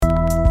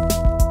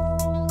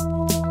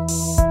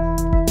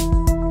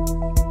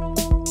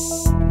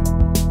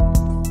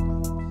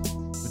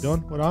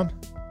done. We're on.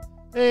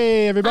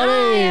 Hey, everybody.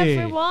 Hi,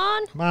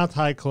 everyone. Mad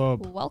High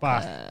Club. Welcome.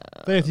 Back.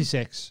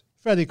 36.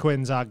 Freddie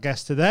Quinn's our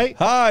guest today.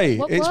 Hi,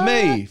 What? it's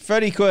me,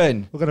 Freddie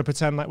Quinn. We're going to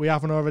pretend like we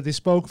haven't already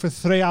spoke for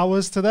 3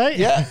 hours today.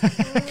 Yeah,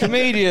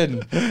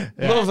 comedian,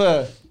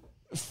 lover,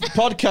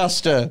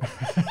 podcaster,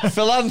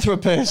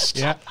 philanthropist,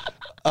 Yeah.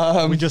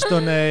 We just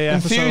done a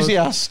episode.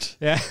 enthusiast.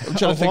 Yeah. I'm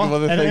trying to think of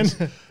other things.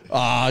 Anything?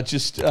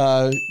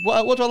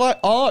 What do I like?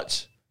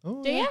 Art.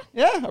 Oh, Do you?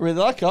 Yeah, I really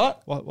like art.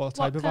 What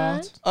type of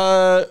kind?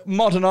 art?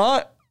 Modern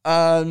art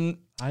I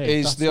hate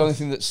is that the only stuff.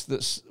 thing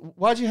that's.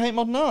 Why do you hate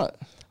modern art?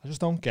 I just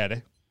don't get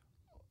it.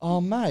 Oh,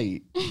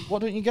 mate, what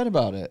don't you get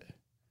about it?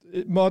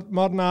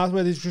 Modern art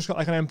where they've just got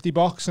like an empty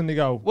box and they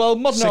go, Well,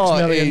 modern $6 art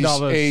million.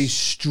 is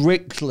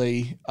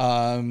strictly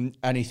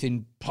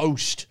anything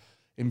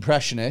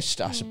post-impressionist,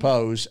 I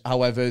suppose.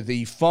 However,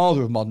 the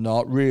father of modern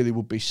art really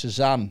would be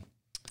Cézanne.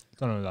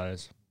 Don't know who that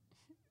is.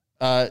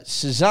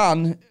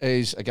 Cézanne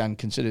is, again,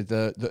 considered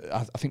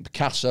I think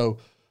Picasso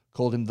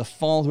called him the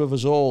father of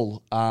us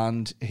all.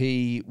 And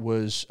he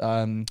was,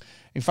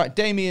 in fact,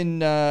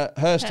 Damien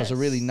Hirst has a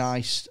really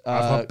nice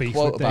I've got beef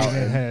quote with about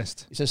Damien him.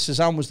 Hirst. He says,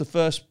 Cézanne was the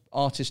first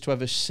artist to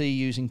ever see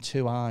using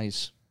two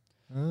eyes.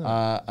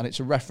 And it's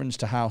a reference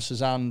to how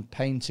Cézanne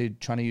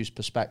painted trying to use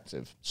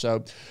perspective.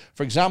 So,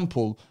 for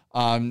example,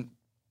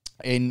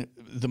 in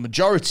the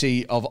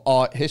majority of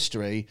art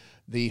history,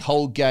 the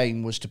whole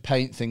game was to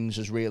paint things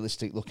as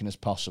realistic looking as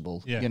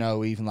possible. Yeah. You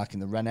know, even like in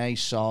the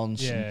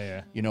Renaissance,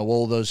 Yeah. you know,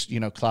 all those, you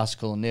know,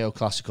 classical and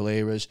neoclassical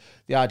eras.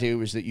 The idea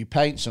was that you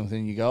paint something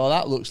and you go, oh,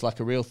 that looks like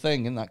a real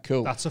thing. Isn't that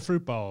cool? That's a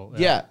fruit bowl.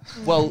 Yeah.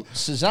 Well,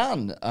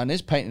 Cézanne and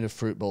his painting of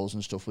fruit bowls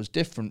and stuff was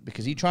different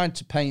because he tried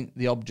to paint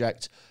the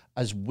object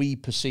as we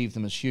perceive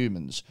them as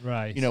humans.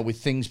 Right. You know, with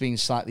things being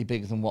slightly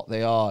bigger than what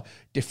they are,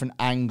 different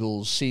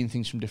angles, seeing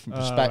things from different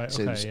Right,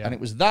 perspectives. okay, yeah. And it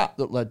was that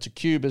led to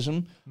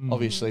Cubism,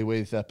 obviously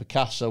with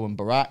Picasso and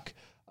Barak.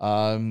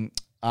 And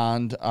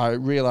I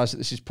realised that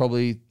this is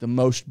probably the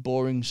most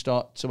boring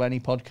start to any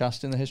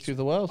podcast in the history of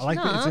the world. I like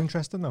it. It's Nah.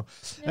 interesting though.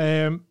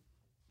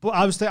 But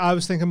I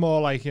was thinking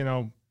more like, you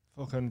know,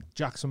 fucking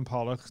Jackson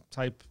Pollock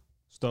type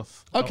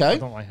stuff. Okay. I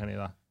don't like any of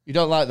that. You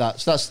don't like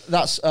that. So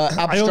that's I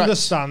abstract.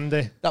 understand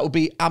it. That would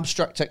be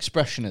abstract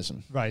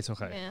expressionism. Right.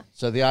 Okay. Yeah.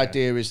 So the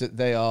idea is that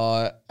they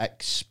are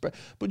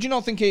but do you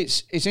not think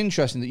it's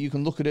interesting that you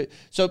can look at it?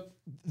 So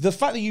the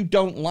fact that you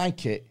don't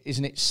like it is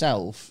in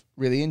itself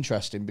really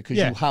interesting because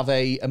Yeah. you have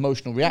a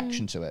emotional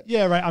reaction to it.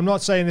 Yeah. Right. I'm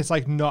not saying it's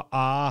like not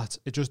art.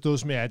 It just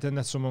does me head in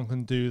that someone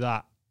can do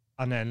that,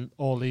 and then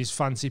all these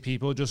fancy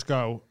people just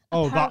go,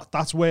 "Oh,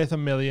 that's worth $1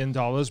 million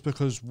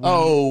because we,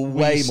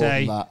 way more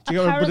say, than that. Do you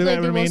get what Apparently,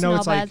 I there mean? was No, no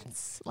it's like,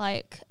 beds.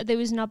 Like there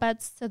was no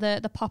beds to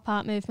the pop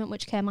art movement,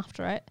 which came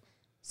after it.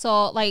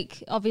 So,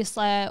 like,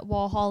 obviously,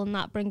 Warhol and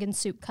that bringing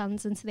soup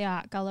cans into the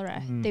art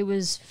gallery, they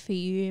was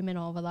fuming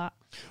over that.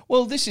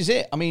 Well, this is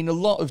it. I mean, a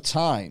lot of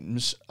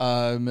times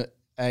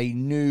a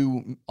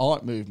new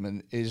art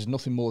movement is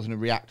nothing more than a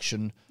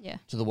reaction Yeah.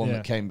 to the one Yeah.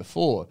 that came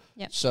before.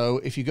 Yep. So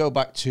if you go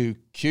back to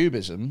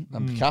Cubism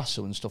and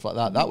Picasso and stuff like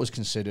that, that was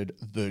considered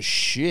the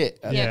shit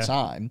at Yeah. the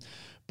time.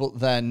 But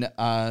then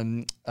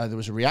there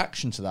was a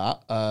reaction to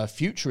that,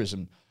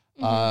 Futurism,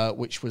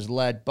 which was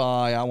led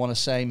by, I want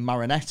to say,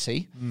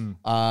 Marinetti,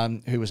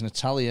 who was an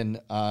Italian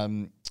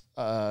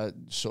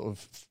sort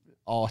of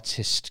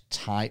artist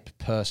type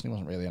person. He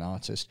wasn't really an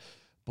artist,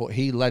 but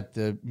he led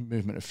the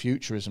movement of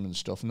Futurism and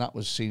stuff, and that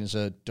was seen as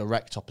a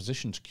direct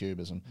opposition to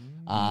Cubism.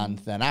 And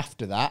then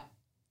after that,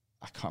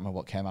 I can't remember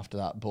what came after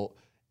that, but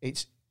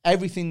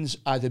everything's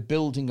either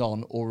building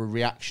on or a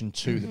reaction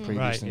to the previous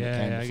right. thing that Yeah.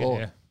 came Yeah. I get before.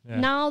 you. Yeah.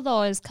 Now,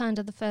 though, is kind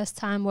of the first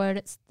time where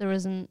there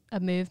isn't a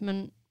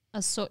movement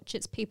as such.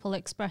 It's people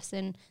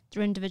expressing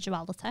their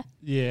individuality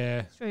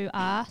Yeah. through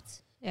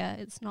art. Yeah,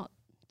 it's not.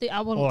 I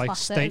Or wouldn't like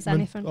class it as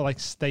anything. statement, or like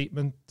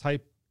statement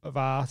type of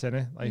art,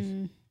 innit? Like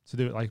to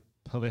do it like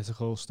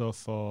political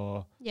stuff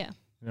or Yeah.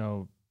 you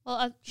know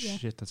Well, yeah.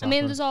 shit that's I mean,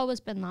 happening. there's always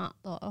been that,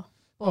 though.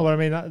 Oh, I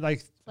mean,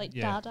 like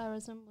yeah.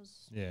 Dadaism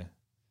was Yeah.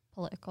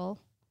 political.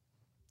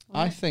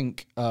 I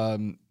think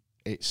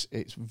it's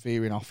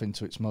veering off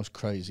into its most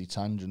crazy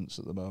tangents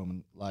at the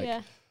moment. Like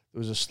Yeah. there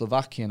was a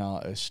Slovakian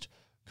artist,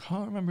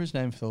 can't remember his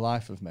name for the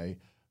life of me,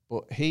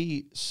 but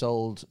he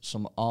sold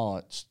some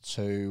art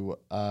to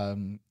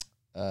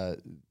the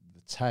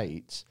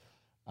Tate,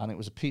 and it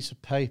was a piece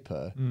of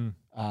paper,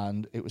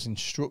 and it was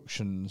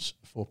instructions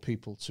for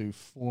people to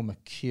form a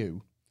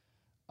queue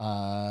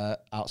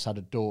outside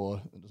a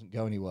door that doesn't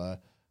go anywhere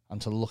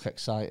and to look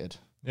excited.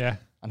 Yeah.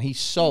 And he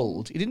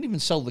didn't even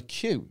sell the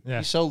queue. Yeah.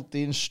 He sold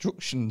the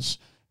instructions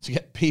to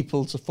get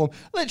people to form.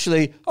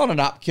 Literally, on a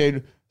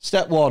napkin,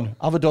 step 1,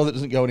 have a door that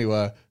doesn't go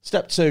anywhere.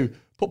 Step 2,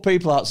 put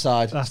people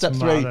outside. That's Step mad,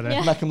 3, isn't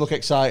it? make them look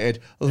excited.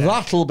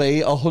 That'll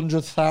be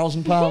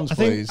 £100,000,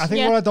 please. I think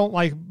Yeah. what I don't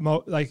like,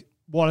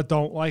 what I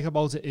don't like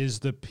about it is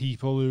the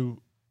people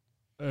who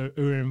are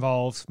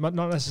involved, not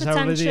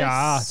necessarily the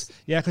art. Pretentious.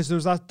 Yeah, because there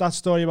was that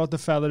story about the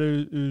fella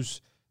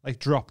who's like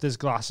dropped his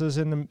glasses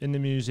in the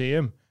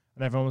museum,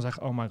 and everyone was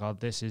like, "Oh my god,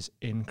 this is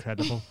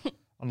incredible."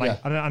 And like,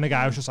 and the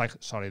guy was just like,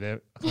 sorry, can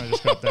I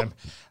just grab them?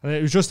 And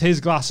it was just his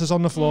glasses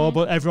on the floor,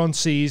 but everyone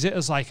sees it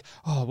as like,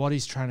 oh, what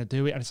he's trying to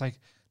do it. And it's like,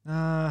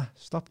 nah,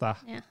 stop that.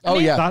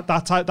 Yeah.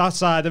 That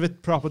side of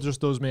it proper just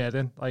does me head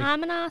in. Like,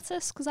 I'm an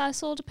artist because I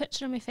sold a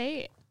picture of my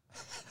feet.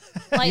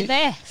 Like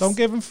this. Don't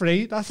give him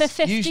free. That's for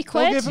 50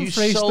 quid. Don't give him You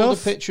free sold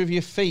stuff. a picture of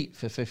your feet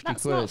for 50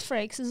 That's quid. not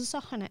free because there's a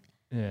sock on it.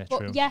 Yeah, But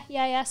true.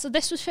 yeah. So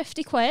this was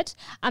 50 quid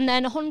and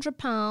then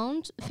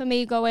 £100 for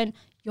me going,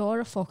 you're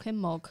a fucking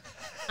mug.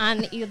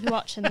 And you'll be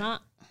watching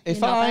that.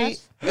 If I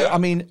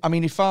mean,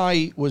 if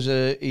I was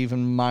a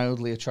even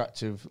mildly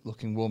attractive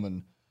looking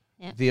woman,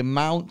 the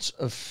amount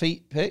of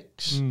feet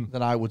pics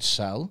that I would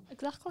sell,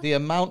 exactly. the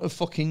amount of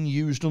fucking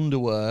used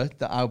underwear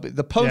that I would be,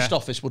 the post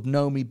office would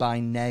know me by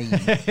name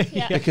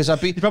because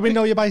I'd be. They probably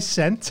know you by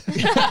scent.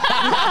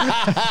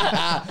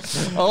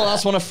 Oh,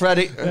 that's one of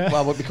Freddie.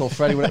 Well, what we call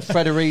Freddie?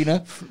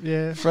 Fredderina.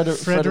 Yeah.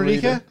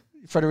 Frederica.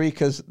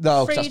 Frederica's.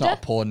 No, that's not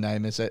a porn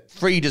name, is it?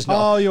 Frida's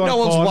not. Oh, you want no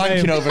one's porn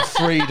wanking name. over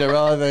Frida,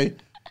 are they?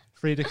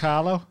 Frida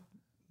Kahlo.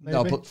 Maybe?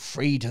 No, but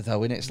Frida though,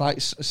 innit?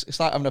 It's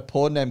like having a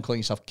porn name calling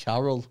yourself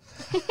Carol.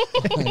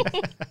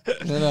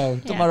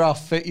 Don't matter how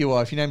fit you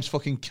are. If your name's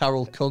fucking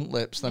Carol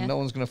Cuntlips, then no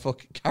one's gonna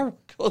fucking Carol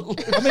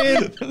Cuntlips.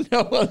 I mean,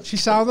 no one. she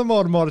sounded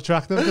more and more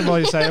attractive the more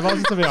you say about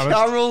it, to be honest.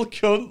 Carol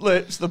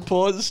Cuntlips, the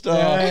porn star.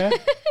 Yeah.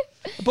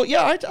 But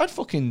yeah, I'd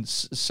fucking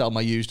sell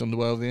my used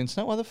underwear over the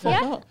internet. Why the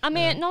fuck not? I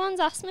mean, no one's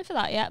asked me for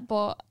that yet,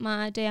 but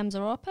my DMs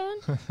are open.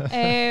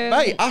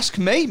 Hey, ask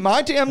me.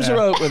 My DMs are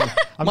open.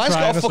 Mine's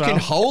got a fucking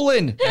hole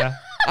in. Yeah.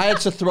 I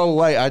had to throw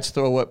away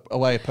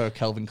a pair of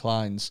Calvin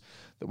Kleins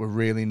that were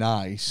really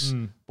nice,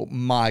 but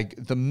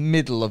the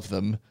middle of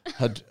them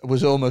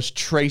was almost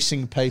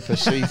tracing paper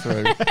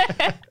see-through,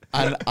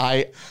 and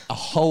a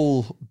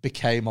hole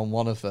became on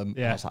one of them.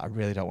 Yeah. I was like, I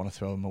really don't want to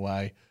throw them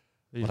away,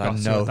 but I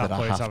know that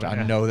I have to.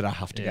 I know that I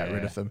have to get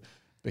rid of them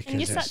because. And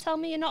you start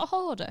telling me you're not a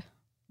hoarder.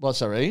 What,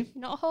 sorry?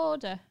 You're not a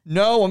hoarder.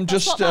 No, I'm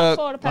That's just. that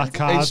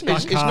card.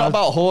 It's not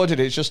about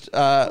hoarded. It's just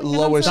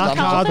lower That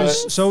standard.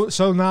 card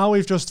So now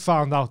we've just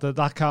found out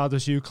that card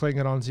was you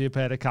clinging onto your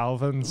pair of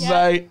Calvins.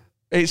 Yeah. Mate,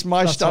 it's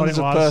my That's standards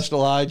what of it was.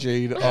 personal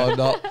hygiene or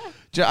not.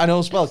 I know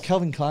as well,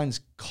 Calvin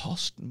Klein's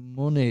cost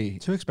money.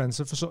 Too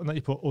expensive for something that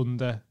you put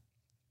under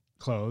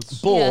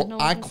clothes. But Yeah, no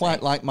one I can quite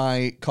say. like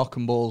my cock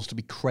and balls to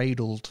be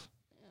cradled.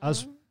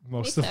 As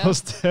most Me of too.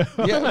 us do.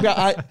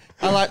 Yeah,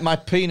 I like my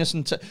penis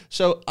and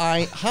so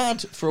I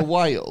had for a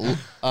while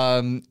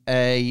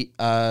a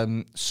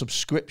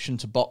subscription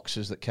to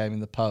boxers that came in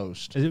the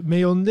post. Is it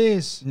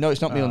MeUndies? No,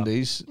 it's not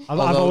MeUndies.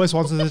 I've always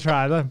wanted to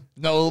try them.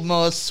 No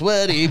more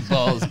sweaty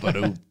balls, but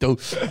it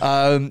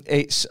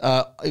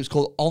was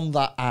called On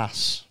That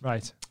Ass.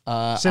 Right.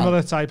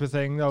 Similar type of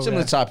thing, though.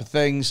 Similar type of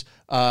things.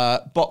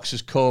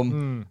 Boxers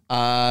come.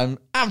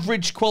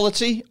 Average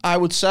quality, I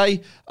would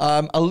say.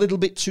 A little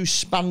bit too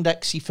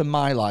spandexy for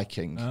my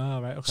liking.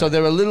 Oh, right. Okay. So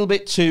they're a little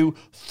bit too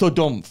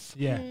thudumph.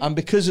 Yeah. And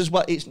because as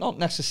well, it's not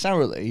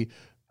necessarily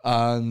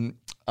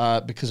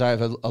because I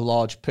have a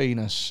large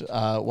penis,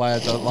 why I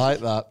don't like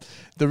that.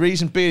 The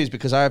reason being is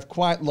because I have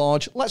quite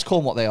large, let's call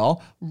them what they are,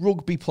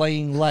 rugby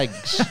playing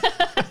legs.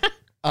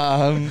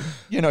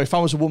 If I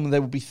was a woman, they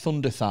would be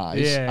thunder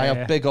thighs. Yeah, I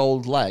have big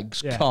old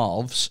legs,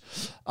 calves,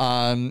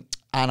 and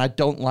I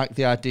don't like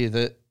the idea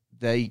that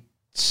they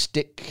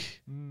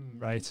stick.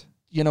 Right.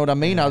 You know what I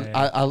mean?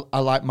 Yeah, I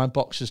like my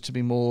boxers to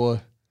be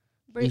more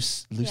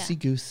loosey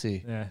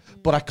goosey. Yeah.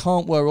 But I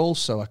can't wear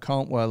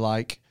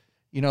like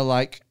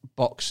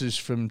boxers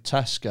from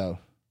Tesco.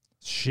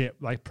 Shit,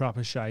 like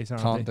proper shite.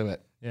 Can't do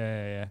it.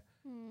 Yeah.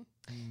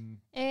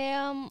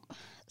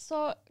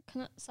 So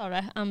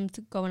sorry, I'm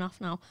going off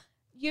now.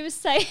 You were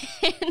saying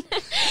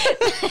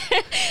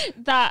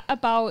that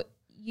about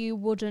you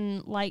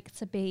wouldn't like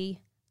to be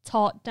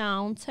taught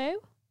down to,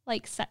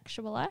 like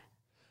sexually.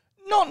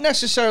 Not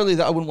necessarily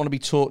that I wouldn't want to be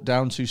talked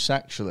down to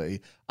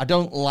sexually. I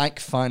don't like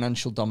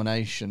financial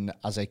domination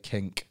as a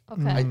kink.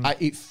 Okay.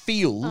 It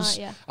feels,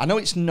 yeah. I know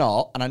it's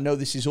not, and I know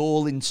this is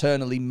all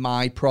internally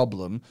my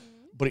problem,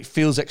 but it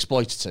feels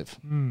exploitative.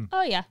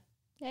 Oh yeah.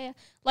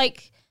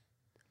 Like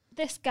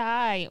this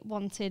guy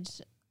wanted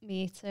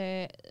me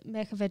to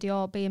make a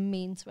video being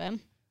mean to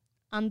him,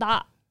 and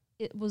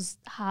it was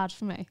hard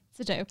for me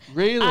to do.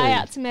 Really? I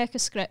had to make a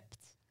script.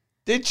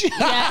 Did you?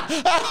 Yeah.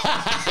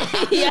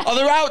 Yeah. Are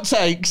there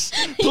outtakes?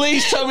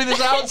 Please tell me there's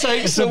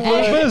outtakes The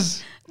somewhere.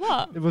 bloopers.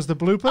 What? It was the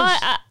bloopers.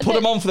 Put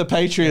them on for the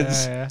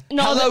Patreons. Yeah.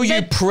 No, Hello,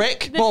 you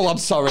prick. Oh, I'm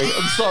sorry.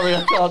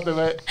 I can't do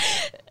it.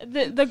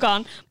 They're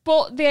gone.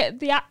 But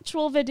the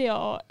actual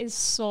video is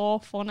so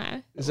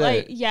funny. Is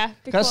it? Yeah.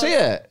 Can I see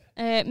it?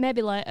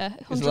 Maybe later.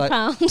 Is it like-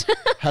 £100.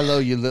 Hello,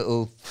 you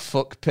little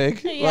fuck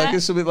pig. Yeah. Like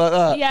something like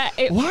that. Yeah.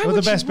 Why Well, would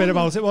the best you bit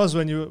want- about it was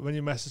when you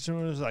messaged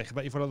him, it was like, I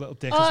bet you've got a little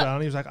dick as well.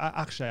 And he was like,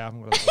 actually, I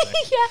haven't got a little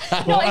dick.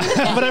 Yeah. No, in the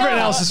But everything video-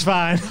 else is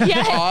fine.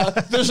 Yeah.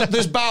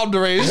 There's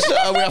boundaries,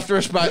 and we have to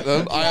respect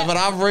them. I have an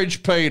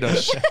average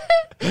penis.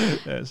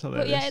 It's hilarious.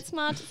 But yeah, it's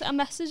mad. I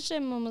messaged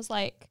him and was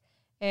like,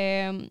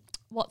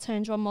 what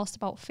turns you on most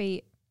about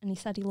feet? And he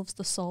said he loves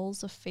the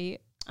soles of feet.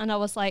 And I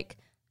was like,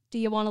 do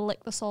you want to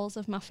lick the soles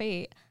of my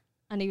feet?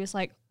 And he was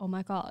like, "Oh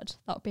my God,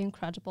 that would be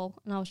incredible."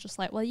 And I was just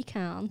like, "Well, you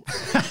can't."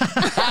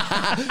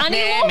 And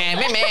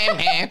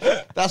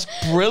That's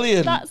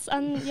brilliant.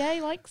 Yeah,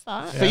 he likes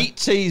that. Feet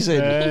teasing.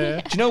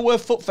 Do you know where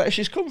foot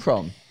fetishes come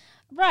from?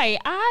 Right,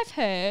 I've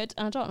heard,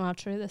 and I don't know how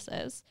true this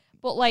is,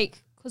 but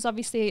like, because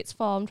obviously it's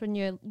formed when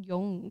you're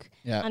young,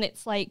 and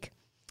it's like,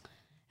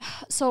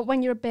 so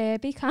when you're a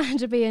baby,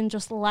 kind of being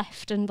just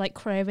left and like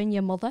craving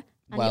your mother.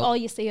 And all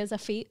you see is a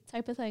feet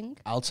type of thing.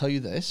 I'll tell you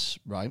this,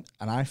 right?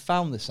 And I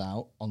found this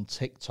out on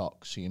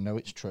TikTok, so you know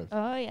it's true.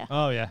 Oh, yeah.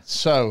 Oh, yeah.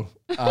 So,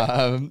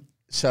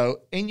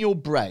 so in your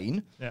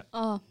brain,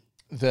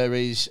 there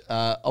is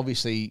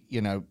obviously,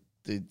 you know,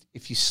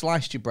 if you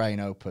sliced your brain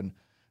open,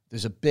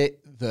 there's a bit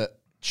that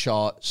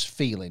charts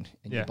feeling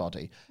in your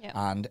body. Yeah.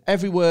 And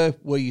everywhere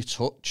where you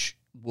touch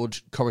would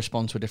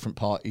correspond to a different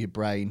part of your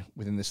brain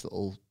within this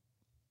little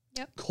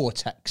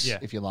cortex,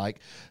 if you like.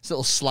 This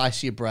little slice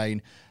of your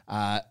brain.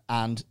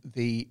 And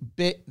the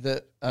bit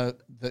that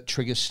that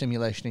triggers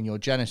stimulation in your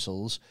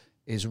genitals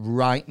is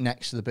right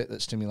next to the bit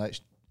that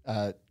stimulates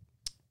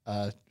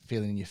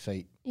feeling in your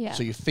feet. Yeah.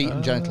 So your feet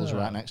and genitals are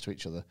right next to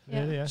each other.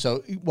 Yeah.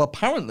 So, well,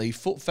 apparently,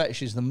 foot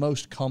fetish is the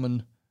most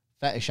common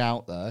fetish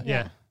out there.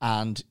 Yeah.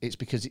 And it's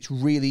because it's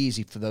really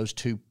easy for those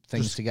two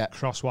things Just to get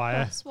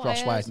crosswire.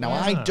 crosswise. Now,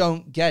 I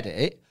don't get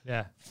it.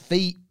 Yeah.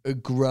 Feet are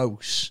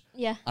gross.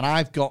 Yeah. And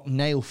I've got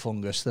nail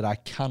fungus that I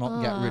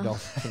cannot get rid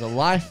of for the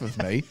life of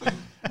me.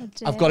 Oh,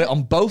 I've got it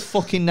on both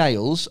fucking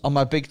nails on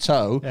my big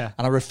toe, Yeah.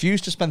 and I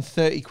refuse to spend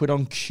 30 quid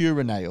on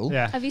Cure Nail.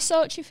 Yeah. Have you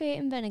soaked your feet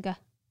in vinegar?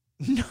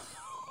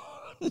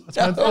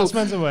 That's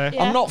meant to work.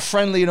 Yeah. I'm not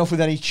friendly enough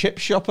with any chip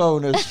shop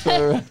owners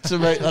for to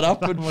make that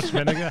happen. Much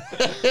vinegar.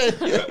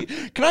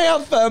 Can I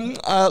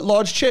have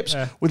large chips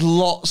with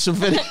lots of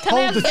vinegar?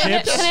 Hold the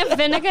chips. Can I have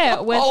vinegar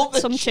Hold with the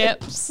some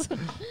chips?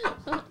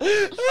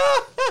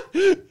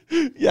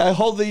 Yeah,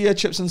 hold the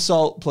chips and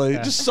salt, please.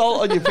 Just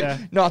salt on your feet. Yeah.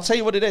 No, I'll tell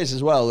you what it is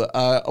as well.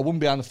 A woman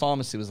behind the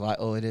pharmacy was like,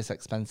 "Oh, it is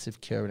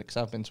expensive Cure," because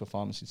I've been to a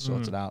pharmacy to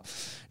sort it out.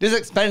 It is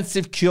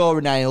expensive Cure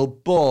Nail,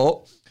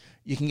 but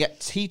you can get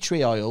tea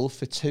tree oil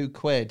for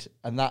 £2,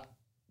 and that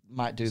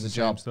might do the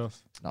job.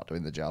 Stuff. Not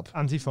doing the job.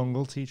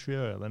 Antifungal tea tree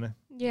oil, isn't it?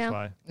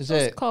 Yeah. Is So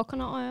it's it?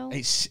 coconut oil.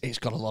 It's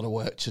got a lot of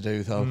work to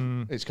do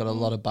though. It's got a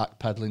lot of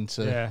backpedaling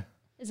to. Yeah.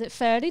 Is it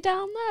furry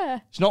down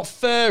there? It's not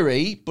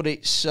furry, but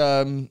it's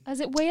Is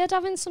it weird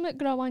having something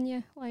grow on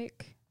you,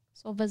 like,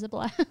 so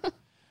visibly?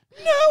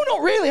 no,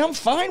 not really. I'm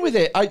fine with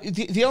it.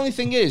 The only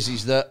thing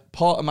is that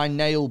part of my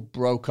nail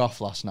broke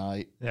off last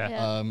night.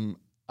 Yeah.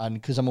 And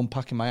because I'm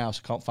unpacking my house,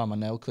 I can't find my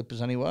nail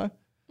clippers anywhere.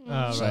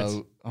 Oh, So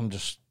right. I'm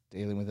just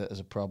dealing with it as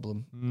a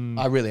problem.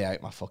 I really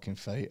hate my fucking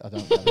feet. I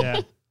don't get it.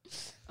 Yeah.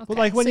 Okay,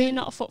 like when so you- you're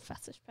not a foot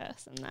fetish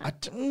person then? I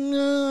don't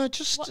know.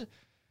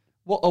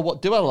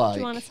 What do I like? Do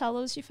you want to tell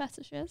us your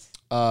fetishes?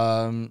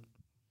 Yeah,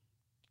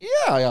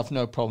 I have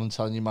no problem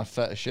telling you my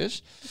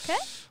fetishes. Okay.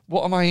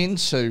 What am I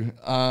into?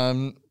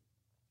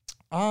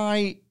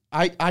 I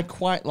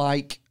quite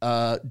like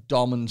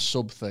dom and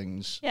sub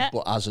things,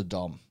 but as a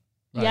dom.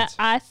 Right. Yeah,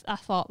 I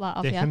thought that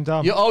of Dick you. and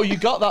Dom. You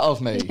got that of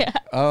me? Yeah.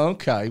 Oh,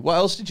 okay. What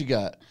else did you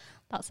get?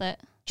 That's it.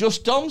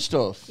 Just dom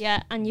stuff?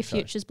 Yeah, and your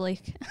future's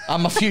bleak.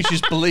 And my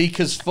future's bleak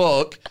as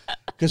fuck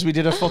because we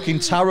did a fucking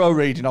tarot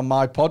reading on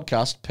my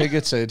podcast,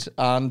 Pigoted,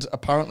 and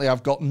apparently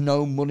I've got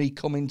no money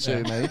coming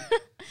to me.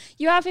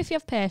 You have if you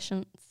have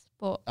patience,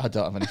 but I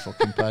don't have any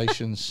fucking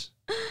patience.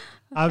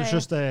 I was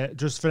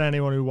just for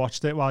anyone who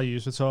watched it while you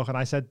were talking,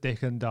 I said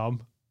Dick and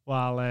Dom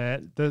while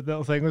the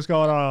little thing was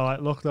going on. I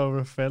like looked over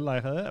at Finn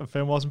and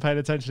Finn wasn't paying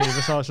attention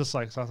either, so I was just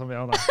like, "That's on me,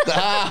 aren't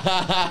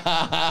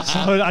I?"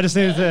 So I just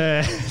needed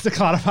to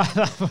clarify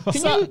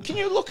that. Can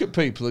you look at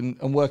people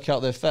and work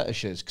out their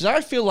fetishes? Because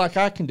I feel like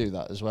I can do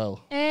that as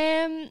well.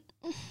 I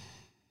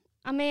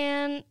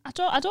mean, I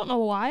don't know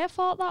why I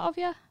thought that of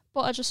you,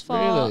 but I just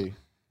thought Really?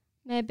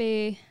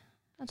 maybe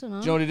I don't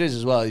know. Do you know what it is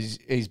as well?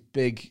 He's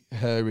big,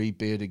 hairy,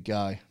 bearded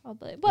guy.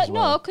 Probably. But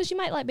well. no, because you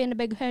might like being a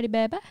big hairy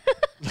baby.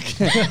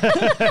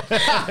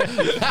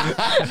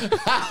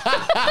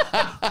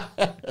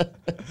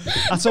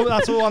 That's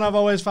the one I've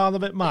always found a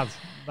bit mad.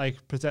 Like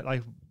putting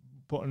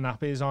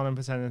nappies on and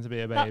pretending to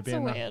be a baby. That's a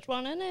and that. weird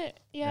one, isn't it?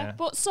 Yeah. Yeah.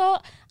 But so,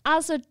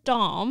 as a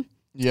dom,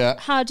 Yeah.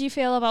 how do you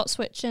feel about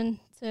switching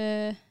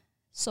to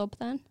sub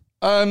then?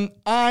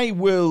 I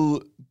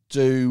will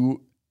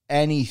do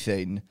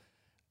anything.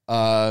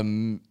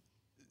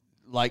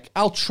 Like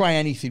I'll try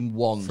anything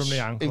once. From the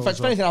ankles In fact,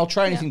 if up. anything, I'll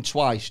try anything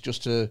twice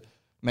just to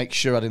make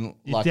sure I didn't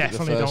You like it the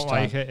definitely first don't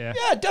time. like it, yeah.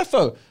 Yeah,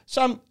 defo.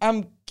 So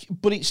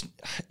but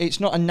it's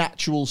not a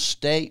natural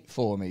state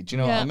for me. Do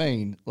you know what I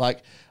mean?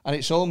 Like, and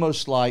it's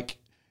almost like,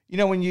 you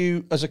know, when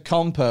you, as a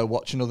compere,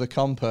 watch another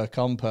compere,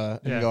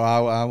 and you go,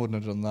 I wouldn't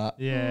have done that.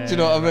 Yeah. Do you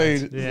know what I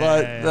mean? right. Yeah,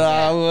 Like,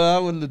 yeah. I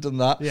wouldn't have done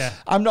that. Yeah.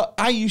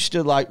 I used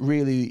to like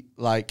really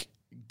like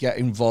get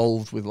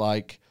involved with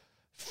like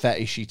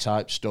fetishy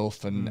type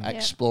stuff and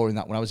exploring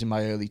that when I was in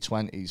my early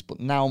 20s. But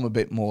now I'm a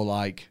bit more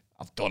like,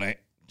 I've done it.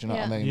 Do you know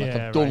what I mean? Like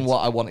Yeah, I've done right. what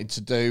I wanted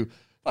to do.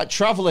 Like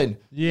traveling.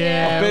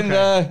 Yeah. I've been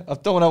there.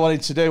 I've done what I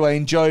wanted to do. I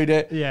enjoyed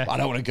it. Yeah. But I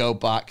don't want to go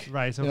back.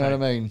 Right, You know what I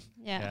mean?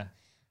 Yeah.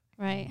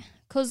 Right.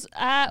 Because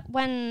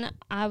when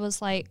I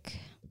was like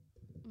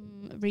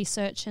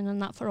researching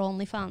and that for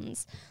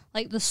OnlyFans,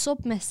 like the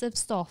submissive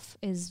stuff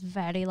is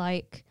very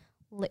like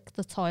lick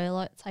the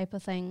toilet type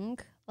of thing.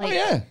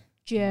 Like,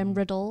 germ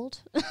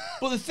riddled.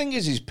 But the thing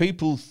is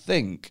people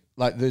think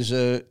like there's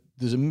a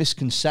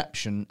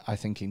misconception, I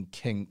think, in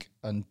kink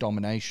and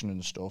domination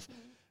and stuff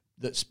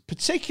that's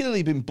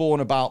particularly been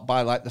born about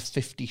by like the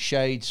 50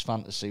 Shades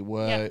fantasy,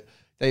 where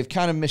they've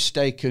kind of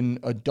mistaken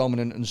a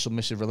dominant and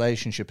submissive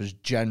relationship as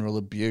general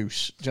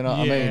abuse. Do you know what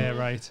I mean? Yeah,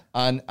 right.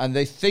 And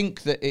they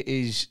think that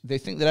they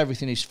think that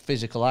everything is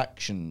physical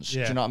actions.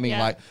 Yeah. Do you know what I mean?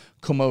 Like,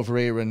 come over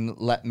here and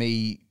let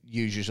me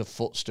use you as a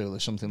footstool or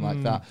something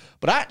like that.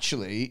 But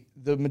actually,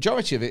 the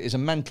majority of it is a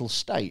mental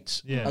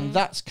state. Yeah. And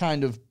that's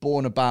kind of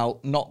born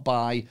about not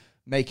by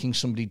making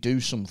somebody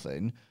do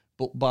something,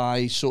 but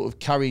by sort of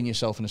carrying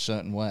yourself in a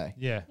certain way.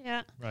 Yeah.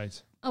 Yeah.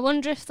 Right. I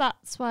wonder if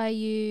that's why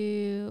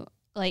you,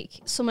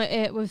 like, some of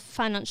it with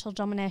financial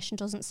domination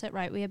doesn't sit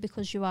right with you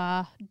because you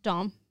are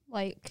dom.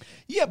 Like,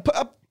 yeah,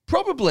 but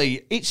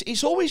probably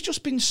it's always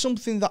just been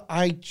something that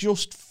I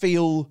just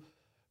feel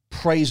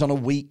preys on a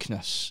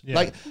weakness. Yeah.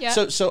 Like,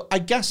 so I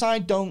guess I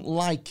don't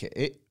like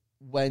it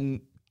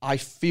when I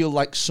feel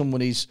like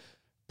someone is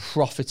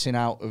profiting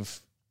out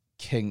of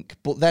kink.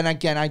 But then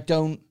again,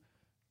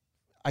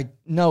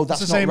 no,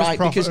 that's it's the not same right. as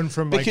profiting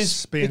from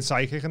being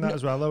psychic and that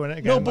as well, though, isn't it?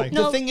 Again, no, but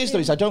the thing is, though,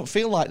 is I don't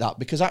feel like that,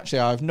 because actually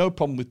I have no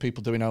problem with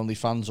people doing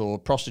OnlyFans or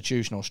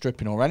prostitution or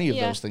stripping or any of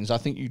those things. I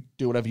think you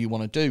do whatever you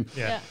want to do.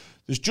 Yeah.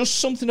 There's just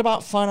something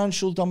about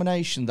financial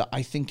domination that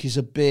I think is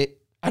a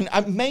bit, and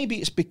maybe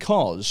it's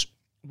because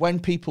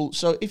when people,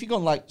 so if you go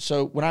on like,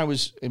 so when I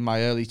was in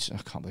my early, I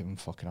can't believe I'm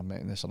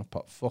admitting this on a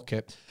pot, fuck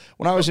it.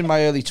 When I was in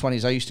my early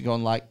 20s, I used to go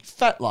on like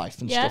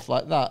FetLife and stuff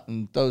like that,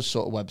 and those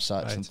sort of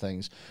websites and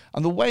things.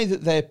 And the way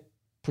that they're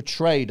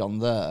portrayed on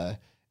there,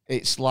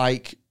 it's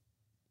like,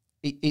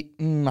 I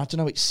don't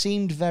know, it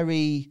seemed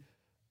very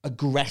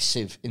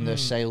aggressive in their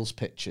sales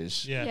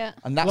pitches. Yeah.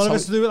 And that's a lot of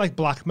it's to do with like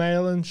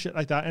blackmail and shit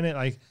like that, innit?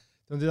 Like,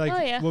 don't they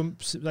like,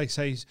 like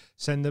say,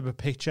 send them a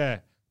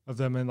picture of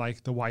them in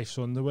like the wife's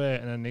underwear,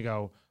 and then they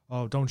go,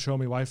 "Oh, don't show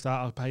me wife that.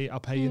 I'll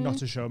pay you not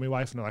to show me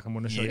wife." And they're like, "I'm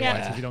going to show you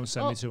wife if you don't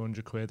send me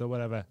 200 quid or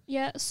whatever."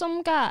 Yeah,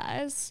 some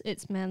guys,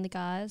 it's mainly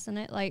guys, isn't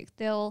it? Like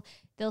they'll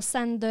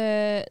send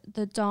the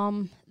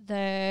dom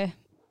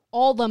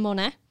all the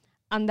money,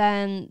 and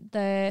then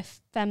the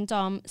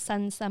femdom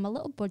sends them a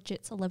little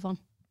budget to live on.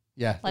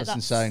 Yeah, like that's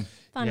insane.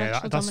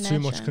 Yeah, that's too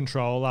much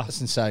control. That's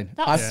insane.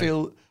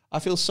 I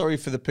feel sorry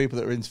for the people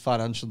that are into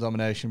financial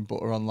domination but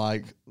are on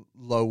like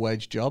low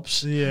wage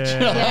jobs. Yeah. Do you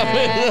know what I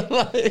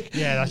mean? Like,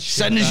 that's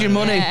send us your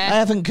money. I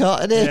haven't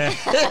got it. Yeah.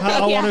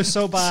 I want it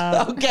so bad.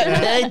 I'll get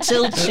paid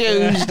till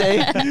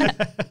Tuesday.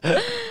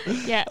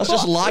 That's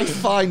just life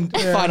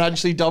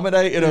financially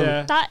dominated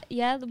them.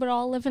 We're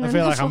all living in I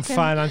feel like I'm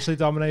financially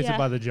dominated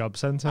by the job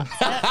centre.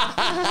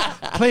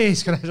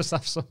 Please, can I just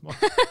have some more?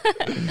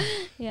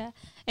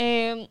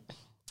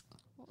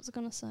 What was I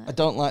gonna say? I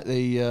don't like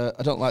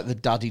the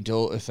daddy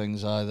daughter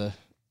things either.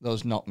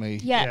 Those not me.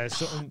 Yeah,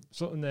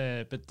 something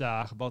a bit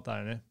dark about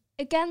that, innit?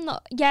 Again,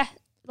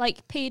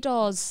 like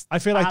pedos. I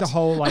feel like the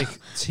whole like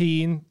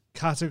teen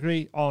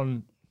category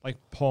on like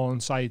porn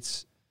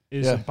sites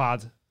is a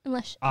bad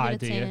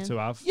idea to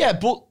have. Yeah,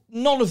 but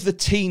none of the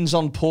teens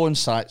on porn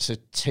sites are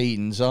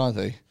teens, are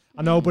they?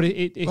 I know, but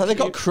they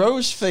got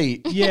crow's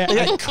feet. Yeah,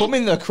 they come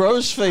in their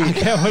crow's feet. I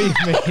get what you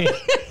mean.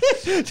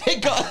 they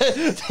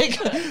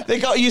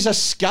got to use a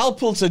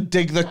scalpel to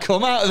dig the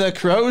cum out of their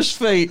crow's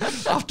feet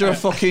after a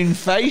fucking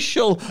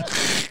facial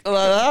like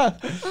that.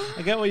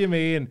 I get what you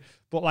mean,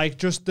 but like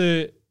just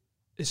as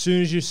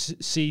soon as you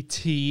see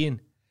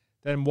teen,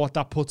 then what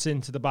that puts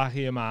into the back of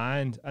your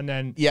mind, and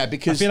then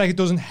because I feel like it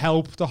doesn't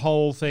help the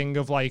whole thing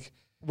of like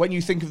when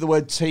you think of the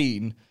word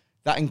teen,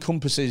 that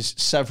encompasses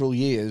several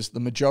years, the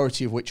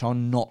majority of which are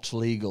not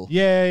legal.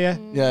 Yeah.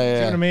 Do you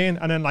know what I mean?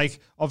 And then, like,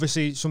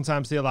 obviously,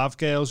 sometimes they'll have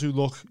girls who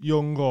look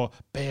young or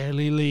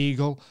barely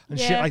legal and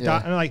shit like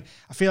that. And, like,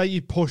 I feel like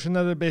you're pushing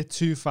it a bit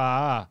too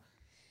far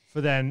for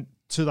them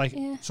to, like,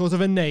 sort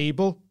of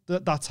enable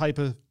that type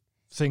of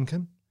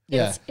thinking.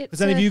 Yeah. Because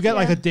then if you get,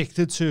 like,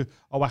 addicted to,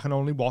 I can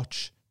only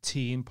watch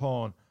teen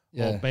porn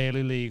or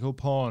barely legal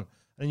porn,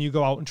 and you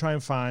go out and try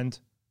and find,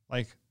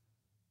 like,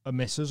 a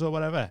missus or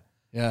whatever.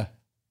 Yeah.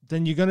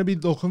 Then you're going to be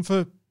looking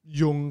for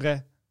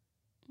younger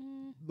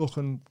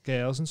looking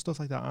girls and stuff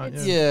like that, aren't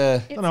you?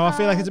 Yeah. I don't know, I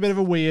feel like it's a bit of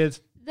a weird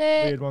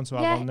one to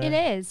have on there.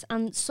 It is.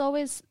 And so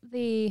is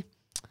the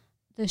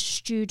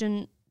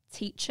student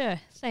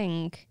teacher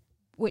thing,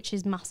 which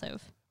is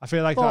massive. I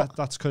feel like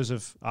that's because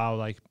of how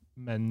like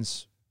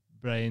men's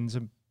brains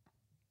and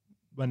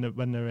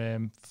when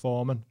they're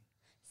forming.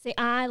 See,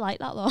 I like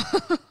that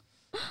though.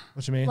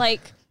 What do you mean?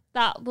 Like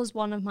that was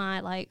one of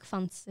my like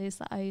fantasies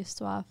that I used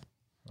to have.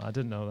 I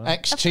didn't know that.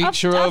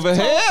 Ex-teacher over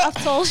here. I've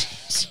told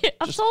you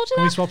Can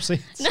we that. swap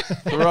seats?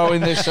 Throwing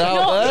this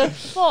out there.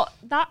 But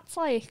that's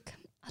like,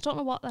 I don't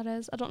know what that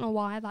is. I don't know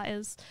why that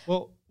is.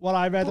 Well, what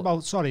I read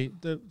about,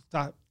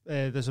 that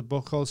there's a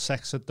book called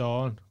Sex at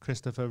Dawn,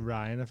 Christopher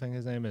Ryan, I think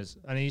his name is,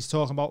 and he's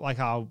talking about like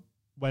how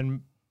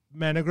when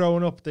men are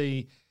growing up,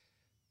 they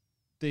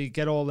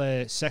get all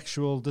their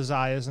sexual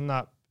desires and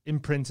that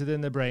imprinted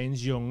in their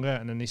brains younger,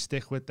 and then they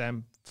stick with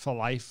them for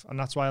life. And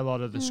that's why a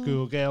lot of the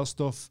schoolgirl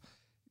stuff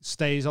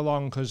stays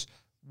along, because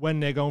when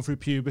they're going through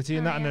puberty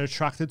and and they're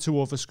attracted to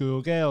other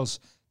schoolgirls,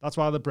 that's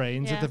why the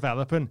brains are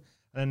developing.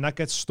 And then that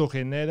gets stuck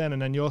in there then, and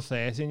then you're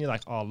 30 and you're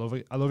like, oh, I love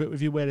it. I love it if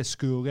you wear a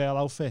schoolgirl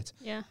outfit.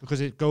 Yeah.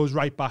 Because it goes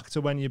right back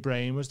to when your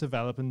brain was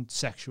developing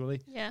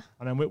sexually. Yeah.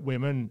 And then with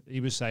women,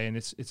 he was saying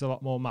it's a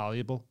lot more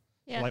malleable.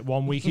 Yeah. So like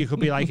 1 week you could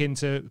be like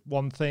into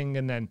one thing,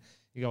 and then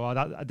you go, oh,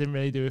 that didn't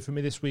really do it for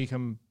me this week.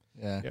 I'm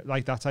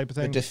like that type of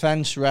thing. The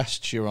defence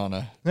rests, Your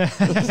Honour. It's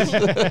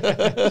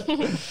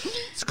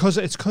because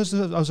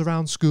I was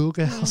around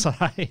schoolgirls,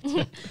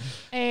 right?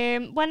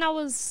 When I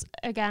was,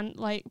 again,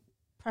 like,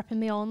 prepping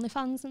my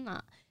OnlyFans and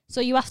that. So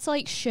you have to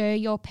like share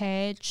your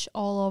page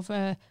all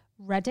over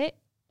Reddit,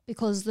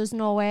 because there's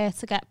no way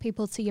to get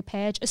people to your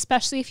page,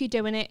 especially if you're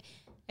doing it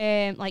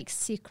like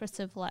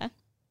secretively.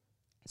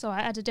 So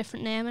I had a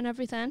different name and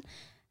everything.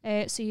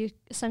 So you're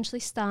essentially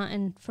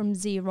starting from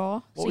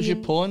zero. What was your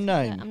porn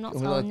name? I'm not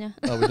telling you.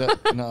 Oh, we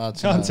don't.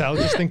 Can't tell,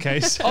 just in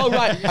case. Oh,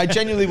 right. I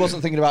genuinely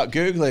wasn't thinking about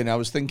Googling. I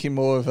was thinking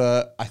more of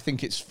I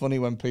think it's funny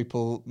when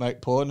people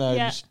make porn names.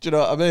 Yeah. Do you know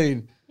what I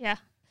mean? Yeah.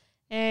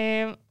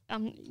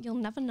 You'll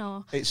never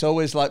know. It's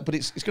always like, but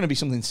it's going to be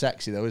something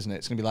sexy though, isn't it?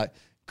 It's going to be like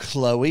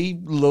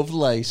Chloe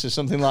Lovelace or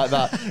something like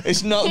that.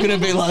 It's not going to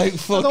be like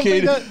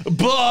fucking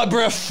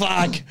Barbara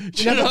Fag.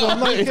 Do you know what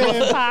I mean?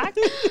 Fag.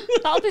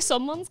 That'll be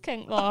someone's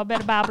kink though, a bit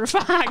of Barbara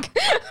Fag.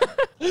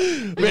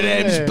 My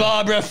name's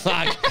Barbara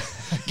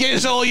Fag. Give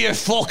us all your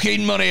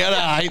fucking money,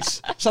 alright?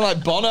 Sound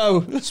like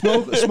Bono.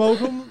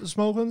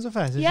 Smoking's a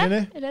fetish, isn't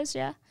it? It is,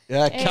 yeah.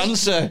 Yeah,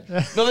 cancer.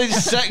 Nothing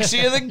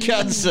sexier than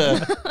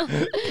cancer.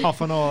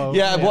 Coughing all over.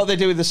 Yeah, what they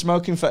do with the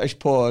smoking fetish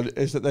porn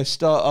is that they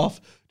start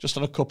off just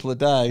on a couple a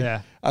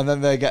day, and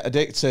then they get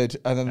addicted,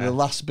 and then the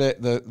last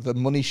bit, the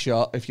money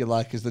shot, if you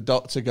like, is the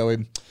doctor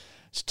going,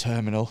 it's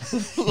terminal.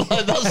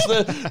 Like, that's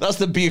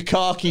the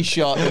bukkake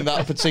shot in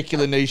that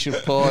particular niche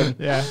of porn.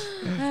 Yeah.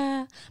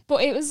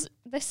 But it was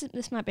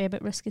this might be a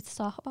bit risky to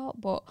talk about,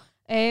 but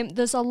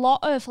there's a lot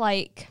of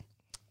like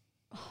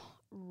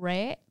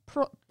rape.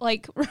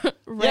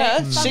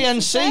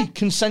 CNC,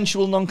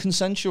 consensual,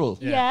 non-consensual.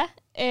 Yeah.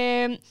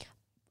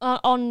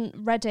 On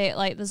Reddit,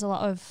 like, there's a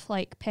lot of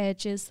like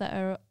pages that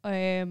are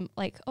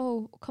like,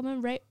 oh, come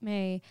and rape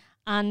me,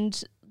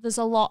 and there's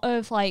a lot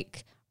of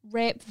like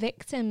rape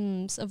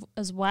victims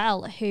as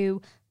well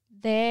who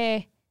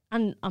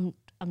and I'm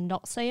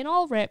not saying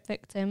all rape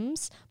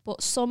victims,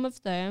 but some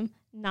of them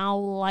now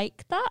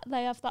like that.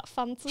 They have that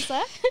fantasy.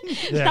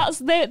 They've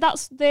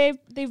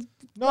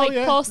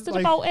posted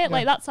about it.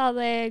 Like, that's how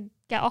they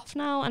get off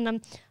now.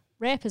 And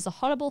rape is a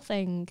horrible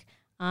thing.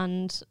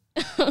 And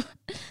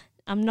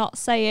I'm not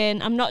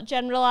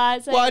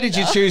generalising. Why did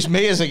you choose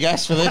me as a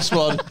guest for this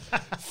one?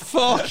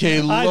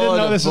 Fucking Lord. I didn't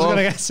know this was going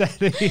to get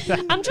said either.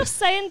 I'm just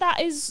saying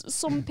that is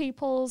some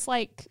people's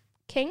like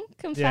kink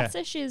and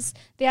fetish is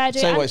the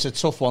idea. Tell you what, it's a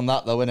tough one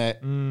that though, isn't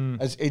it?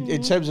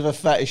 In terms of a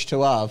fetish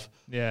to have,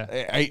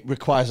 it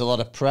requires a lot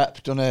of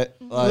prep, doesn't it?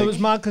 Like, well, it was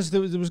mad because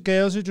there was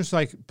girls who just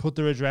like put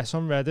their address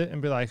on Reddit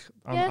and be like,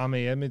 I'm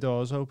here, my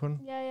door's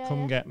open,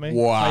 come get me.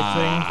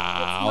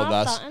 Wow,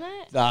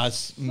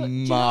 that's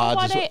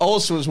mad.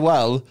 Also as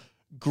well,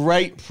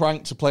 great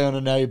prank to play on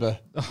a neighbour.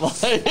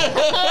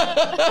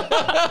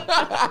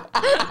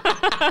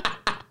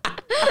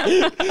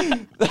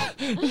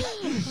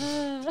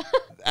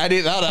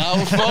 Edit that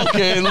out.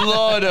 Fucking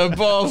Lord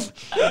above.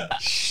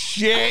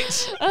 Shit.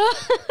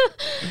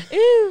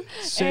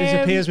 So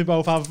it appears we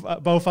both have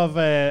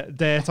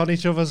dirt on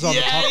each other's on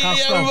the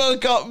podcast. Yeah, we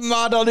both got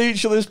mad on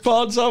each other's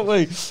pods, haven't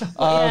we?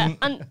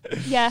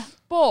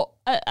 But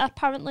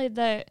apparently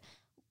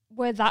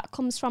where that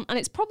comes from, and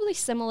it's probably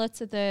similar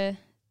to the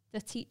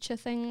teacher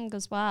thing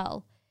as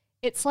well.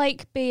 It's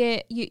like, be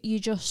it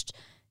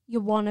you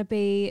want to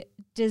be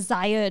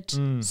desired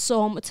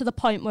so to the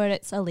point where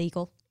it's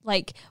illegal.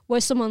 Like,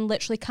 where someone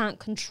literally can't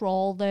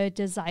control their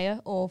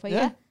desire over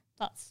you.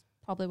 That's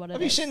probably what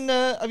it is.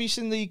 Have you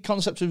seen the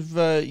concept of,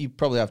 you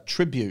probably have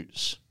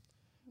tributes,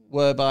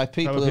 whereby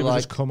people are like...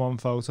 just come on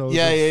photos.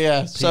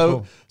 Yeah.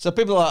 So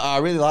people are like, I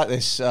really like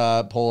this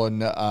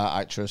porn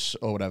actress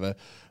or whatever.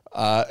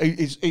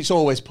 It's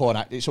always porn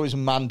act. It's always a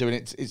man doing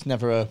it. It's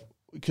never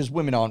because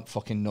women aren't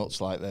fucking nuts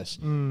like this.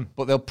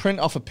 But they'll print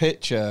off a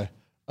picture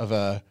of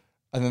her,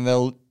 and then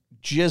they'll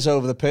jizz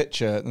over the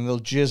picture, and they'll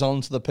jizz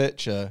onto the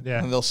picture,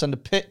 and they'll send a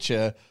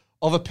picture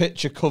of a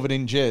picture covered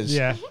in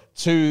jizz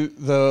to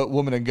the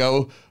woman and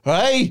go,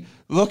 hey,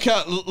 look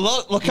how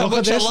much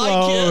I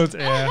like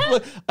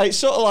it. It's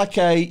sort of like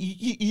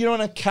you know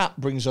when a cat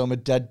brings home a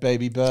dead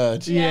baby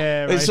bird?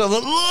 Yeah, right. It's sort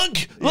of look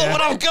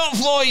what I've got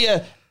for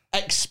you.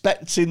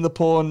 Expecting the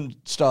porn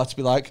star to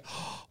be like,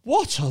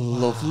 what a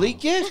lovely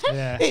gift.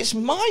 It's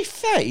my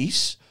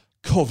face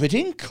covered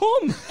in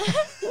cum.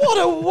 What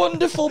a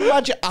wonderful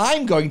magic.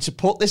 I'm going to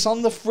put this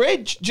on the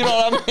fridge. Do you know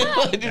what I mean?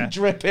 Like, Yeah.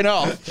 dripping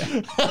off.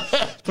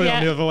 Put it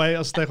on the other way,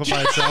 it'll stick up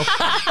by itself.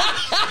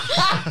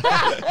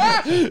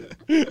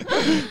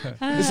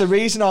 There's a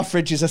reason our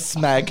fridge is a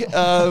smeg.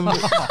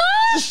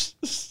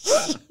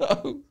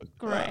 So,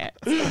 Great.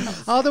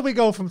 How did we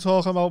go from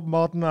talking about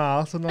modern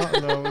art and that,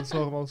 and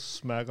talking about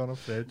smeg on a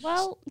fridge?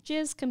 Well,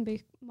 jizz can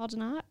be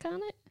modern art,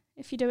 can't it?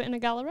 If you do it in a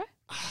gallery.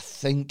 I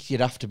think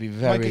you'd have to be Might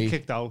very... get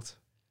kicked out.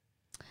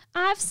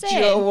 I've Do seen.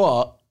 you know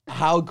what?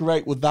 How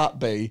great would that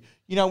be?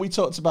 You know, we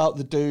talked about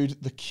the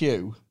dude, the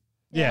Q.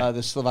 Yeah.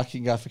 The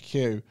Slovakian guy for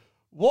Q.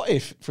 What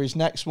if, for his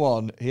next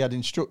one, he had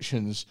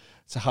instructions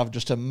to have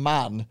just a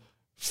man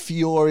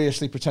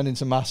furiously pretending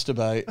to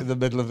masturbate in the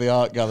middle of the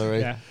art gallery?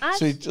 Yeah.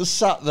 So he just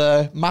sat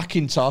there,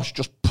 Macintosh,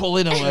 just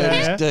pulling away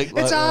his dick.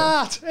 Like It's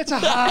art! It's a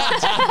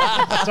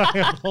heart!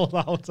 Sorry, I pulled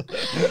out.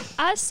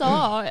 I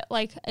saw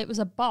like it was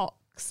a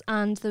box,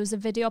 and there was a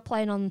video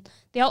playing on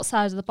the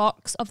outside of the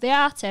box of the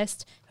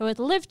artist who had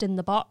lived in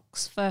the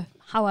box for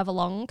however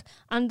long,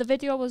 and the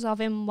video was of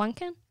him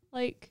wanking.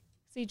 Like,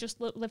 so he just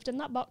lived in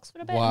that box for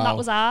a bit, and Wow. that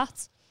was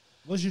art.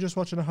 Was you just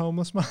watching a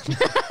homeless man?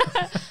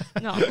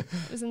 No, it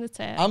was in the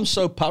tape. I'm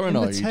so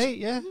paranoid. Imitate,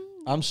 yeah.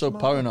 I'm so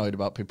paranoid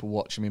about people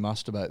watching me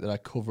masturbate that I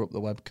cover up the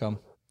webcam.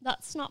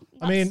 That's not.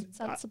 That's I mean,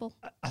 sensible.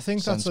 I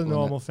think that's a Sensible,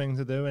 normal thing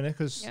to do, innit?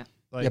 Because Yeah.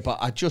 like, Yeah,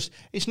 but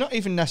it's not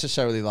even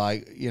necessarily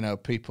like, you know,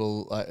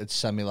 people would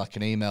send me like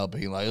an email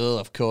being like, oh,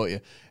 I've caught you.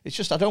 It's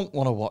just I don't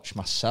want to watch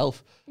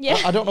myself. Yeah.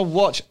 I don't want to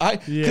watch,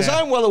 because Yeah.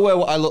 I'm well aware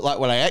what I look like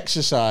when I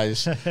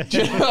exercise, do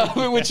you know what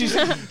I mean? Which is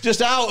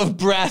just out of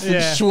breath and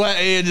Yeah.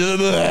 sweaty and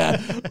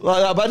like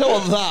that. But I don't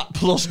want that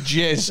plus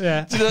jizz.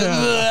 Yeah.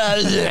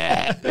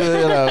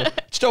 You know,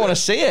 just don't want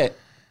to see it.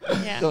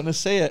 Yeah. Don't want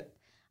to see it.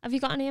 Have you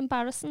got any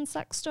embarrassing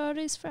sex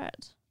stories, Fred?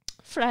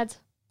 Fred.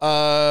 Do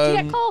you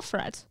get called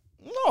Fred?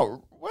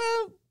 No,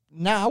 well,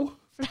 now.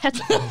 Fred.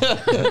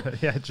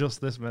 yeah,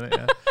 just this minute,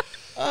 yeah.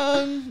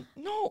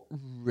 Not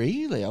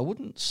really. I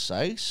wouldn't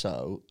say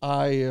so.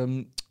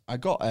 I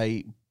got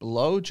a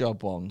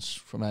blowjob once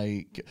from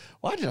a.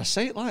 Why did I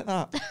say it like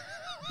that?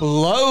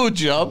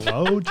 Blowjob.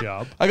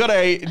 Blowjob. I got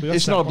a. got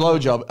It's not a that one.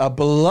 blowjob. A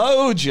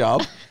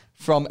blowjob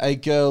from a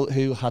girl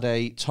who had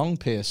a tongue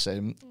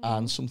piercing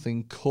and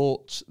something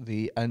caught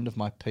the end of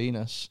my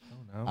penis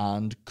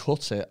and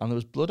cut it, and there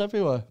was blood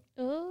everywhere.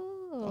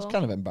 Oh. That's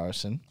kind of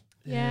embarrassing,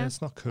 Yeah, it's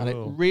not cool. and it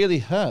really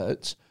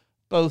hurt,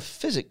 both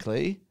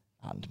physically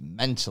and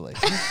mentally.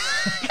 I'm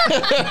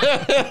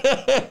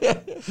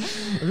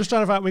just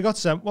trying to find. We got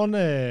sent one.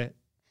 I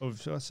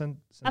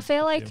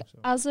feel like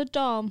as a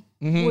dom,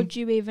 would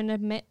you even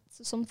admit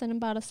to something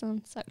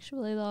embarrassing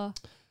sexually though?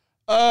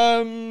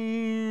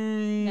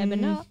 Maybe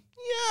not.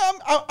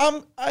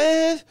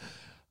 Yeah,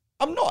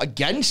 I'm not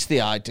against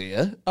the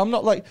idea. I'm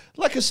not like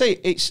I say,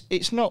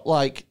 it's not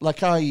like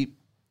I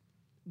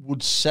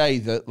would say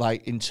that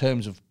like in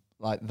terms of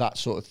like that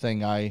sort of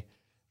thing, I'm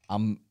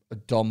a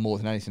dom more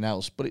than anything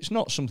else, but it's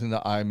not something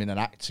that I'm in an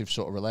active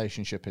sort of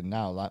relationship in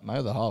now. Like my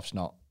other half's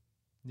not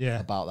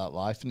about that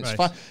life, and it's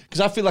fine because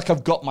I feel like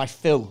I've got my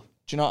fill.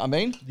 Do you know what I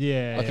mean?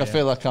 Yeah. Like I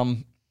feel like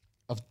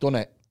I've done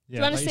it.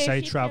 Yeah, wanna like you see say,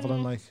 if you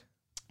traveling can- like.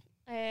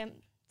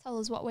 Tell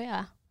us what we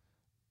are.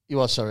 You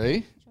are sorry.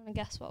 Do you want to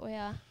guess what we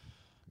are?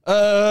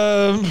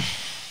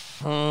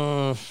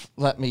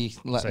 Let me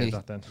Save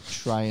that then.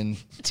 try and.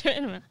 Do it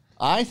in a minute.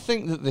 I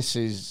think that this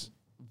is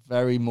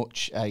very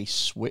much a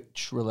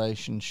switch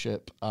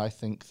relationship. I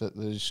think that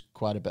there's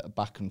quite a bit of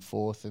back and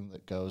forth thing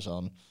that goes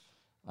on.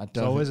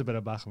 There's always a bit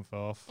of back and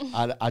forth.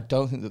 I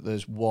don't think that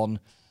there's one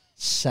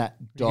set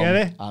dom get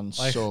it? and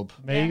Like, sub.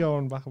 Me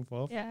going back and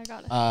forth. Yeah, I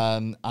got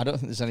it. I don't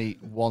think there's any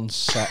one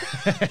set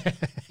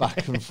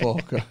back and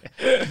forth.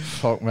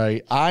 Fuck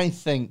me. I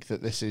think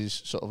that this is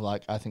sort of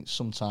like, I think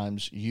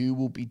sometimes you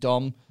will be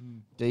dom,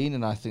 Dean,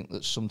 and I think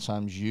that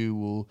sometimes you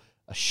will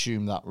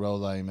assume that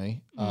role,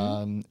 Amy.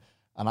 And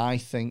I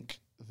think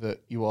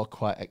that you are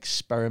quite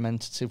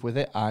experimentative with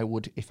it. I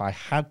would, if I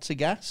had to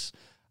guess,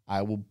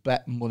 I will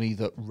bet money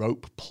that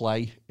rope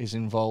play is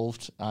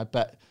involved. I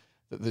bet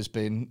that there's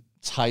been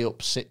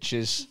tie-up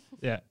sitches.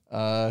 Yeah.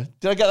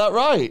 Did I get that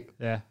right?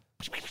 Yeah.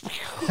 That's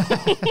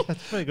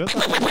pretty good.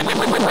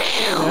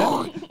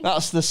 Yeah.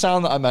 That's the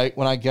sound that I make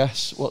when I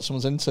guess what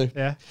someone's into.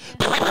 Yeah.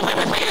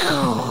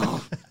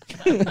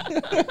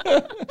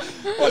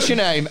 What's your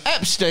name?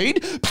 Epstein?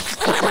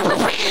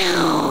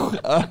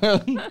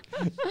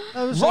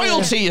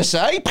 Royalty, you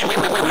say?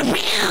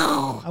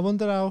 I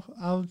wonder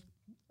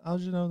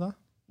how'd you know that?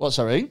 What,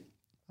 sorry? Do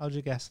How'd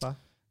you guess that?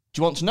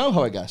 you want to know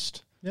how I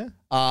guessed? Yeah.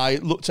 I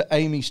looked at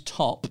Amy's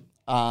top,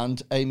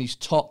 and Amy's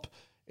top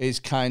is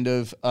kind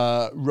of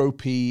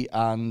ropey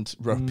and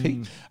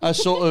ropey.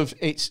 Sort of,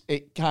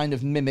 it kind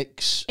of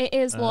mimics. It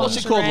is lingerie. What's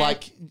it called?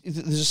 Like,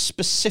 there's a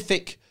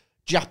specific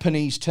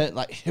Japanese term,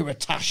 like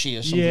hiratashi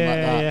or something like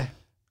that. Yeah.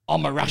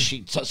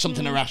 Omarashi,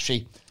 something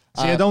arashi.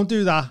 See, I don't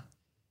do that.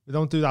 We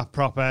don't do that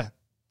proper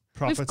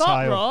proper We've got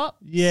tile. ropes.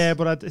 Yeah,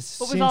 but it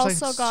seems we've like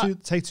also it's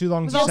got- take too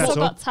long We've to set also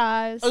got up.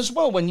 ties. As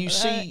well, when you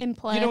see, in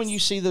place. you know, when you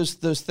see those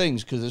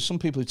things, because there's some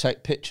people who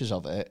take pictures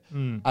of it,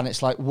 and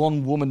it's like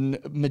one woman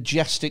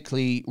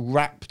majestically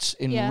wrapped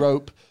in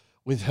rope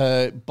with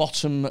her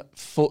bottom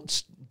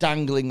foot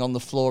dangling on the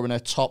floor and her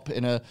top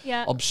in a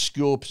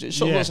obscure position. It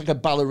sort of looks like a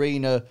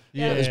ballerina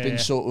that has been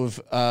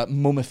sort of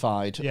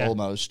mummified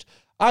almost.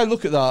 I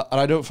look at that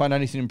and I don't find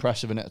anything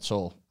impressive in it at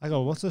all. I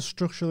go, what's the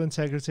structural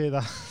integrity of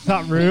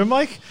that room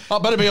like?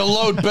 That better be a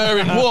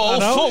load-bearing wall.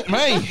 Fuck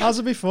me. How's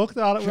it be fucked?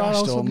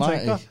 Christ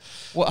almighty.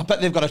 Well, I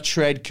bet they've got a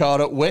trade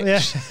card at Wix.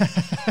 Yeah.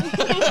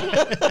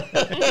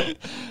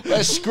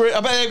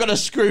 I bet they've got a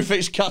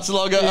Screwfix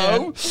catalogue at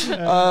home.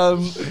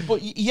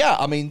 But yeah,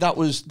 I mean, that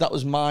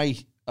was my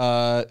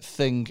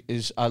thing.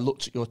 Is I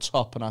looked at your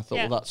top and I thought,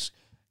 well, that's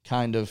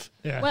kind of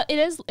Well, it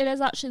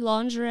is actually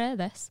lingerie.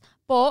 This,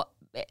 but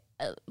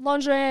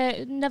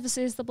lingerie never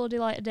sees the bloody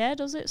light of day,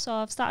 does it? So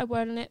I've started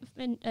wearing it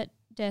at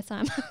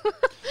daytime.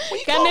 Well,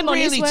 you can't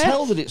really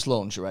tell that it's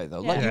lingerie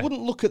though. Like you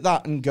wouldn't look at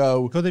that and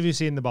go, "Good, have you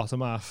seen the bottom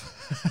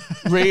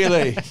half?"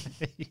 Really?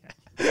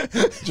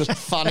 Just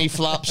fanny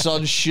flaps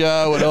on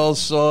show and all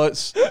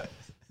sorts.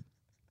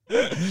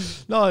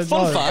 No,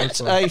 Fun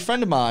fact: a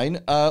friend of mine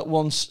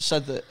once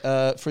said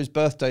that for his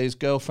birthday, his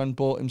girlfriend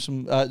bought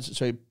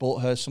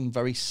her some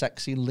very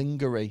sexy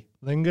lingerie.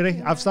 Lingerie?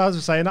 Yeah. I've started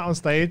saying that on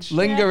stage.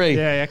 Lingerie.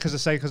 Yeah, because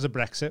of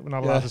Brexit, we're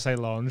not allowed to say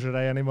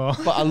lingerie anymore.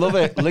 But I love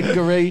it.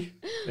 Lingerie.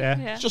 Yeah.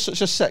 It's just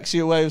such a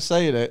sexier way of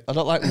saying it. I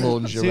don't like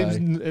lingerie.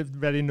 Seems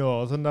very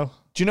northern, though.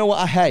 Do you know what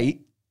I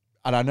hate?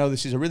 And I know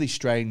this is a really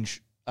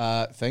strange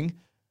thing.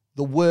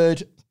 The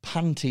word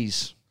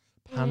panties.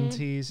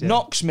 Panties.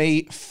 Knocks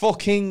me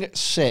fucking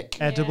sick.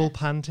 Edible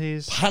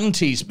panties.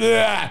 Panties.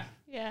 Blech.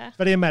 Yeah.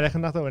 Very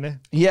American, that though, isn't it?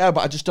 Yeah,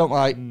 but I just don't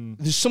like...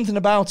 There's something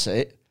about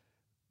it.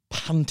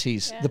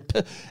 Panties.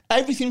 Yeah.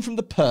 Everything from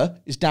the per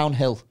is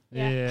downhill.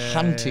 Yeah.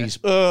 Panties.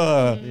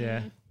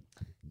 Yeah.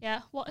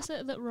 Yeah. What is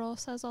it that Ro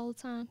says all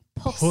the time?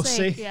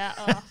 Pussy. Yeah.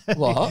 Oh.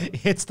 What? He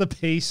hits the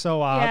P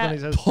so hard and he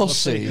says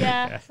pussy.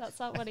 Yeah, that's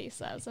not what he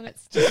says, and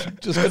it's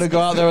just going to go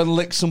out there and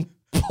lick some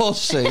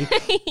pussy.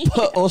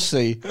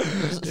 Pussy.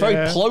 It's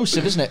very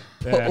plosive, isn't it?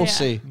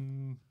 Pussy.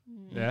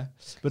 Yeah.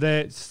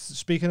 But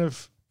speaking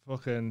of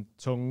fucking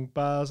tongue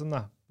bars and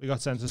that, we got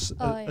sent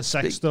a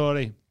sex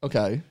story.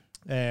 Okay.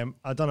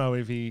 I don't know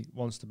if he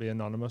wants to be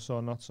anonymous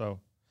or not, so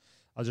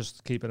I'll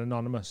just keep it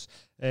anonymous.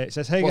 It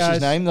says, "Hey What's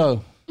guys." What's his name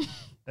though?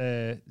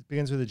 It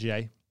begins with a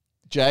J.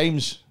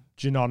 James.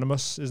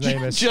 Janonymous, his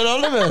name is.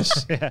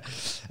 Janonymous.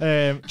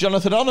 Yeah.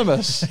 Jonathan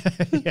Anonymous.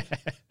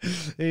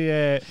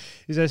 Yeah.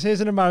 He says,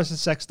 "Here's an embarrassing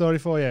sex story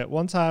for you.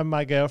 One time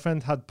my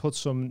girlfriend had put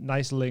some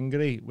nice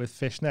lingerie with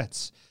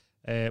fishnets.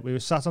 We were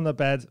sat on the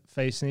bed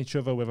facing each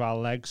other with our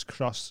legs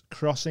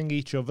crossing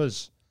each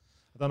other's."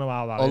 I don't know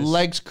how that is. Or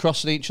legs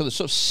crossing each other,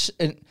 sort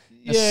of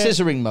a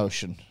scissoring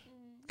motion.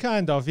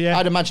 Kind of, yeah.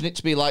 I'd imagine it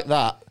to be like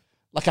that.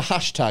 Like a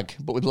hashtag,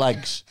 but with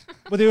legs.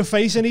 But they were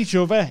facing each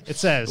other, it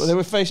says. Well, they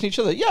were facing each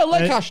other. Yeah,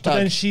 leg hashtag. But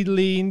then she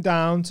leaned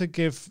down to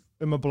give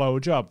him a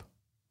blowjob.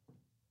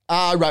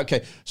 Ah, right,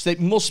 okay. So it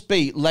must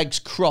be legs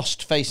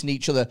crossed facing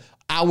each other.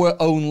 Our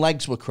own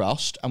legs were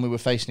crossed and we were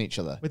facing each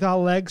other. With our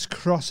legs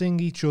crossing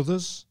each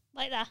other's.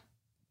 like that.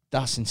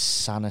 That's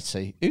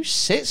insanity. Who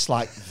sits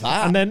like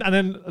that? And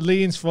then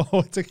leans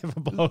forward to give a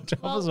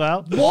blowjob as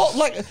well. What?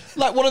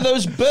 Like one of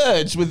those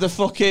birds with the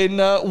fucking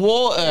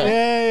water?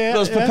 Yeah.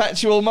 Those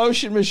perpetual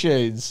motion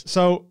machines.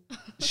 So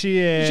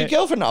she... Does your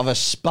girlfriend not have a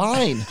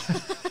spine?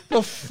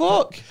 The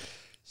fuck?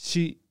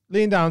 She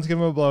leaned down to give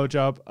him a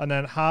blowjob, and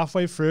then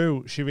halfway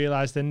through, she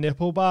realised the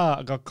nipple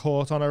bar got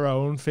caught on her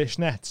own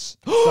fishnets.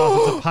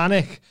 Started to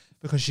panic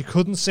because she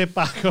couldn't sit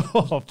back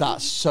up.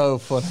 That's so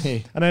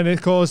funny. And then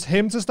it caused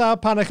him to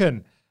start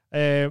panicking,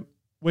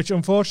 which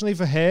unfortunately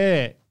for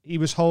her, he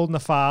was holding a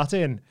fart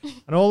in.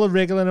 And all the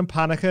wriggling and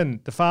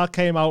panicking, the fart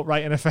came out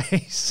right in her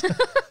face.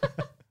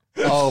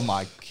 Oh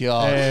my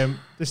God.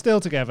 They're still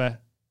together,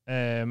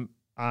 and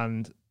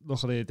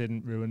luckily it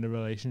didn't ruin the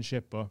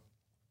relationship, but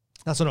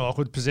that's an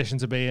awkward position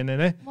to be in,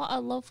 isn't it? What a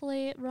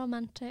lovely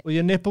romantic. Well,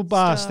 your nipple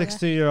bar story. sticks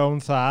to your own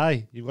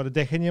thigh. You've got a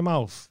dick in your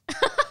mouth.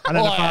 And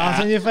then a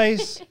fart in your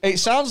face. It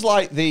sounds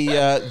like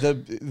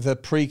the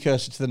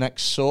precursor to the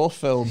next Saw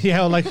film.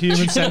 Yeah, or like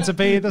Human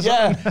Centipede or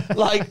something. Yeah,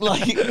 like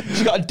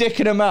she's got a dick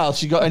in her mouth,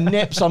 she's got her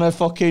nips on her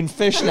fucking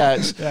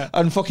fishnets,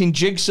 and fucking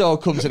Jigsaw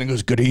comes in and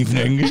goes, "Good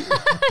evening.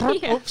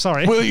 Oh,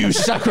 sorry. Will you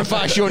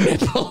sacrifice your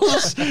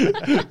nipples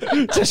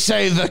to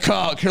save the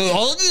cock?"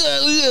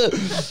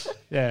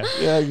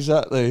 Yeah,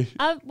 exactly.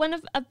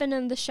 When I've been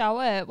in the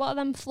shower, what are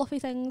them fluffy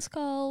things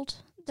called?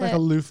 It's like a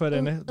loofah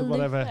in it, or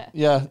whatever.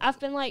 Yeah. I've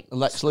been like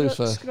Lex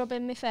Luthor.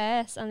 scrubbing my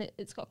face, and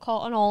it's got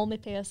caught on all my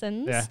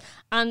piercings. Yeah.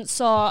 And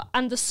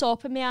the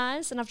soap in my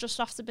eyes, and I've just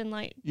have to been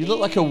like, You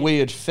look like a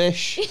weird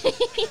fish.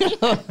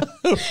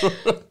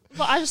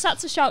 But I just had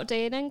to shout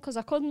Dean in because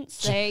I couldn't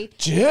see.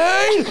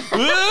 Jane!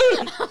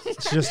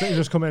 She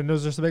just come in, there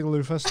was just a big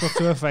loofah stuck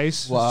to her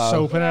face, Wow.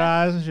 soap in her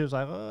eyes, and she was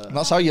like, "Oh."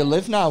 That's how you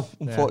live now,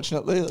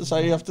 unfortunately. That's how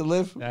you have to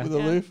live with a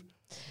loof.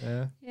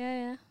 Yeah.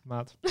 Yeah.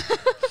 Mad.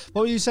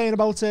 What were you saying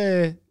about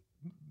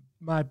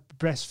my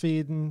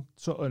breastfeeding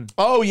something?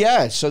 Oh,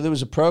 yeah. So there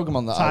was a program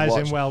on that I watched.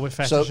 Ties in well with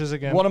fetishes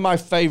again. One of my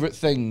favourite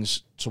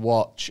things to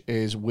watch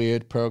is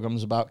weird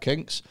programs about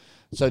kinks.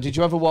 So did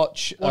you ever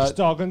watch...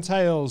 Dog and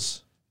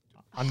Tales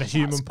and the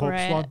Human Pups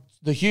great. one?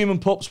 The Human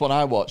Pups one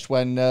I watched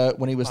when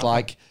he was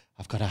like,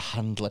 I've got a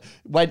handler.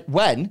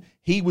 When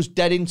he was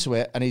dead into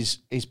it and his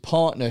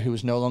partner, who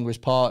was no longer his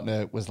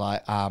partner, was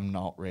like, I'm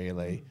not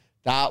really.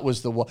 That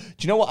was the one. Do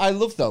you know what I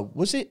love, though?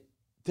 Was it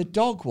the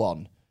dog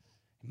one?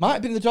 It might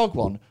have been the dog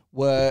one,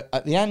 where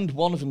at the end,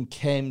 one of them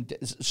came...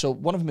 So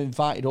one of them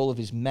invited all of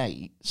his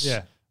mates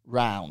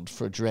round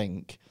for a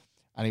drink.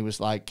 And he was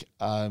like,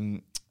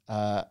 I've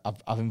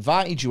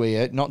invited you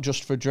here, not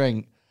just for a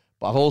drink,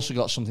 but I've also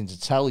got something to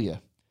tell you.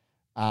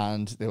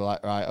 And they were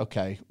like, right,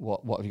 okay,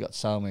 what have you got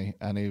to tell me?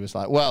 And he was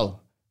like,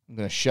 well, I'm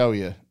going to show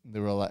you. And they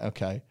were all like,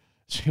 okay.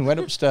 So he went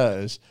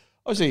upstairs.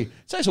 Obviously,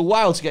 it takes a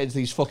while to get into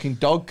these fucking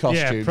dog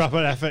costumes. Yeah,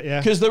 proper effort, yeah.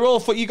 Because they're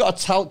all, you got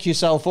to talc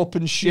yourself up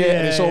and shit,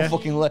 and it's all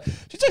fucking... So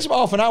it takes about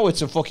half an hour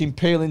to fucking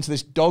peel into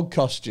this dog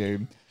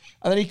costume.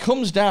 And then he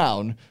comes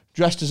down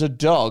dressed as a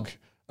dog,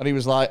 and he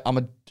was like, I'm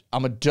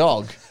a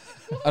dog.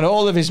 And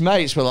all of his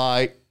mates were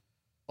like,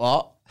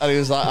 what? And he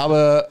was like,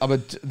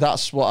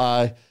 that's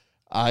what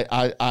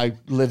I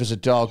live as a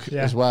dog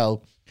as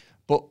well.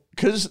 But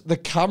because the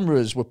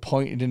cameras were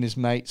pointed in his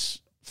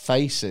mates'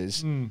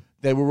 faces,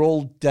 they were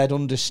all dead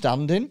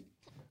understanding.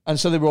 And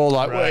so they were all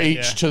like, well,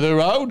 each to their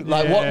own.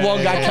 Like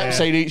one guy kept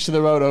saying each to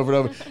their own over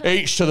and over.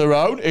 Each to their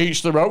own,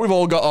 each to their own. We've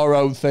all got our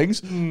own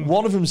things.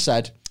 One of them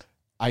said,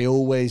 I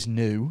always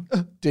knew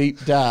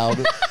deep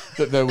down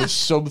that there was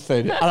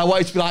something. And I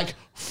wanted to be like,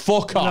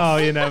 fuck off.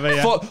 No, you never,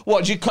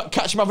 What, did you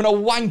catch him having a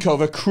wank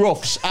over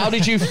Crufts? How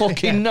did you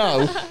fucking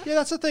know? Yeah,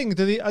 that's the thing.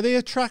 Are they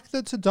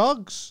attracted to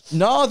dogs?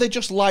 No, they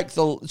just like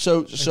so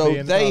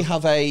they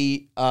have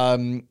a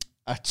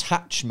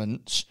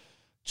attachment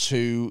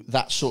to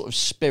that sort of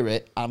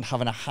spirit and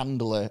having a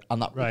handler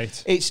and that.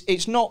 Right.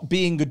 It's not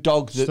being a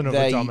dog that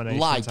they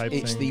like.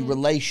 It's thing. the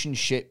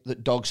relationship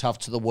that dogs have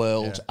to the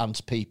world and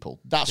to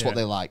people. That's what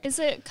they like. Is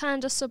it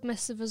kind of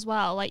submissive as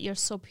well? Like you're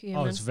subhuman?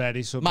 Oh, it's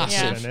very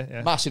submissive. Massive. Isn't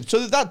it? Massive.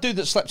 So that dude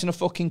that slept in a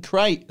fucking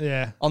crate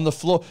on the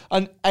floor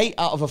and ate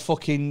out of a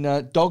fucking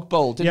dog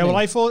bowl, didn't he? Yeah,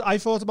 well, I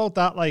thought about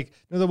that. Like,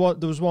 there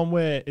was one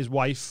where his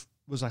wife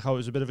was like, oh, it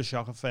was a bit of a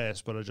shock at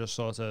first, but I just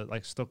sort of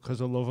like stuck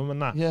because I love him and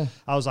that. Yeah.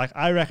 I was like,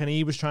 I reckon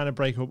he was trying to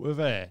break up with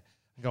her.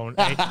 Going,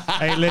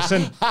 hey,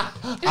 listen,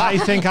 I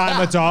think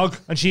I'm a dog.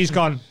 And she's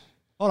gone,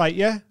 all right,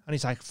 yeah. And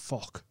he's like,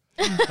 fuck.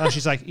 And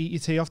she's like, eat your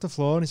tea off the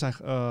floor. And he's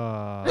like,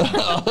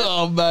 oh.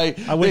 Oh, mate.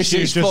 I wish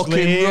this is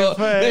fucking rough.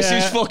 This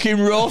is fucking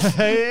rough.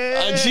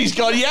 And she's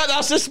gone, yeah,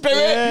 that's the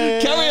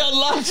spirit. Carry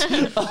on,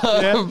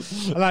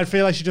 lads. And I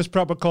feel like she just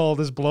proper called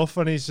his bluff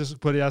and he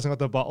hasn't got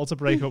the bottle to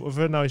break up with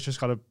her. Now he's just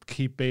got to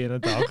keep being a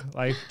dog.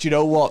 Like, do you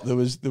know what? There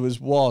was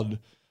one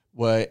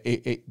where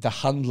the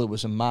handler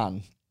was a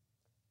man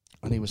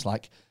and he was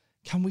like,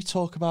 can we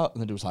talk about...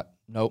 And then he was like,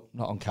 nope,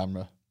 not on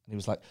camera. And he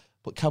was like,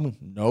 but can we...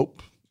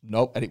 Nope.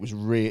 And it was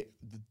the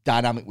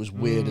dynamic was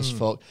weird as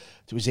fuck.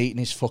 He was eating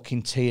his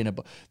fucking tea in a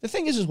bowl. The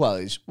thing is, as well,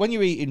 is when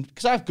you're eating,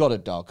 because I've got a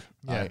dog,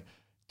 right?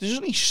 There's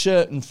only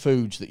certain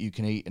foods that you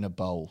can eat in a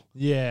bowl.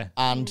 Yeah.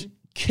 And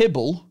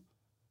kibble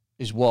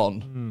is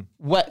one.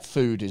 Wet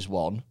food is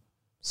one.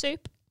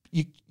 Soup.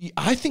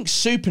 I think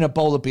soup in a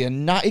bowl would be a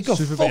nightmare. It'd go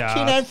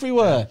fucking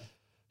everywhere. Yeah.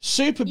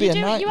 Soup would be a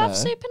nightmare. You have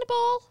soup in a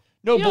bowl?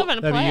 No,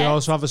 but you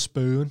also have a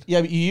spoon.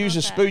 Yeah, but you use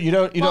a spoon. You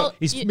don't.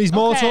 He's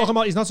more talking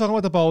about. He's not talking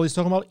about the bowl. He's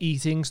talking about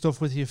eating stuff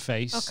with your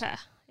face. Okay.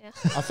 Yeah.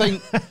 I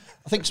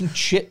think some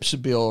chips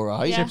would be all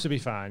right. Yeah. Chips would be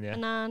fine. Yeah.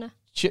 Banana.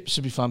 Chips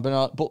would be fine,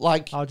 but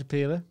like, how'd you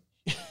peel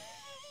it?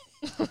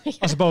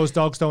 I suppose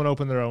dogs don't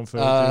open their own food.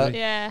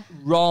 Yeah.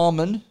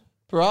 Ramen,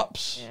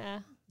 perhaps. Yeah.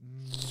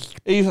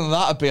 Even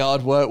that'd be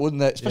hard work,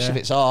 wouldn't it? Especially if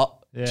it's hot.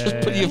 Yeah,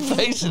 just put your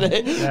face in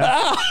it.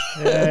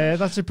 Yeah,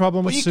 that's the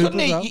problem with soup.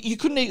 You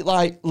couldn't eat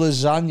like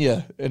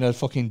lasagna in a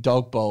fucking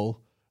dog bowl,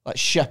 like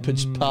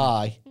shepherd's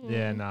pie.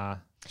 Yeah, nah.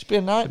 It'd be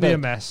a nightmare. It'd be a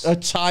mess. A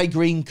Thai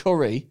green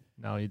curry.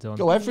 No, you don't.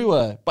 Go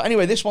everywhere. But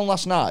anyway, this one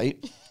last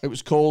night, it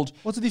was called...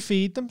 What did he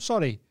feed them?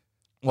 Sorry.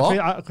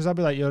 What? Because I'd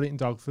be like, you're eating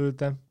dog food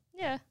then.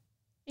 Yeah.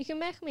 You can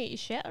make them eat your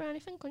shit or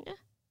anything, couldn't you?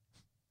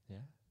 Yeah.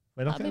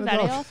 We're not That'd be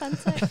very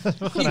authentic.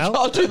 You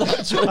can't do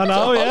that to I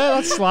know, yeah,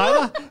 that's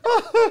slider.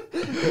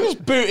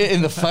 Just boot it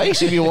in the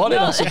face if you want it,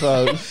 I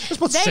suppose. Just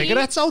put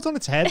cigarettes out on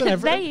its head and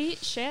everything. They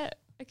eat shit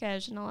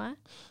occasionally.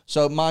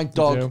 So my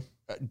dog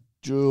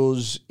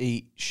does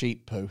eat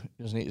sheep poo.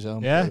 He doesn't eat his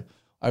own poo.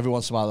 Every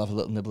once in a while, I'll have a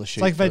little nibble of sheep.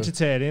 It's like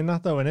vegetarian,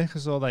 that though, innit?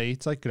 Because all they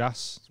eat's like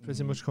grass. It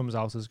pretty much comes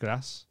out as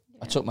grass.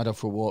 I took my dog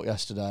for a walk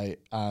yesterday,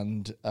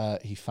 and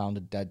he found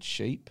a dead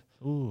sheep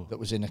that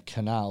was in a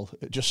canal.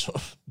 It just sort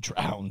of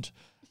drowned,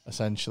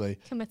 essentially.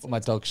 But my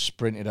dog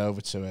sprinted over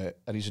to it,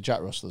 and he's a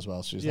Jack Russell as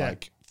well, so he's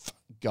like,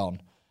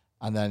 gone.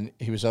 And then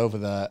he was over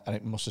there, and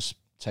it must have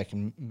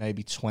taken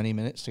maybe 20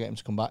 minutes to get him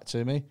to come back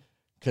to me.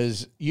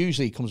 Because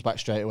usually he comes back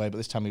straight away, but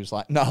this time he was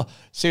like, no,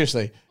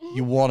 seriously,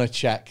 you want to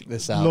check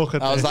this out. Look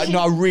at I was this. like, no,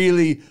 I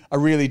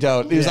really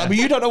don't. He was like, but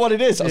you don't know what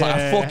it is. I was like,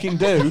 I fucking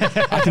do.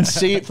 I can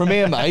see it from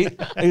here, mate.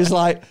 He was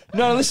like,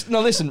 no,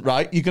 listen,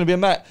 right? You're going to be a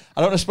mate.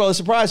 I don't want to spoil a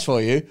surprise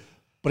for you,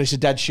 but it's a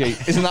dead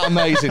sheep. Isn't that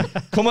amazing?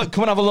 Come and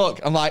have a look.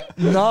 I'm like,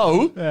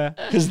 no,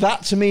 because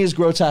that to me is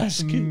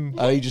grotesque.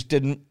 He just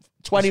didn't.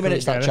 20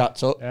 minutes that chat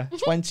took. Yeah.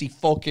 20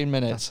 fucking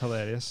minutes. That's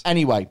hilarious.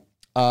 Anyway,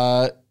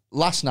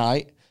 last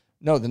night,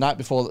 no, the night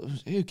before,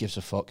 who gives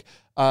a fuck?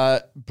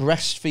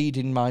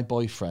 Breastfeeding my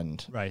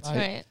boyfriend.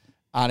 Right.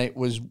 And it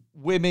was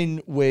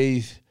women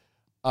with...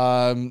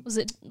 was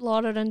it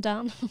Laura and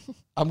Dan?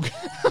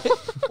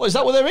 What, is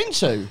that what they're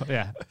into?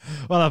 Yeah.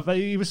 Well,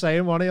 he was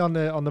saying, wasn't he,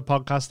 on the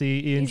podcast,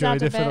 he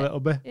enjoyed it for a little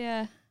bit.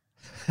 Yeah.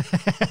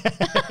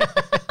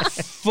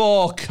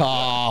 Fuck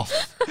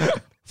off.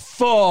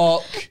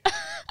 Fuck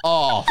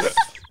off.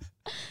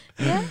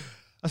 Yeah.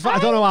 I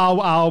don't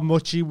know how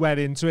much he went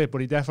into it,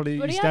 but he's definitely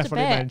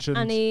mentioned.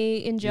 And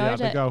he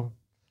enjoyed it. Go.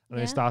 And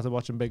he started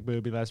watching big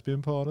booby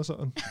lesbian porn or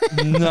something.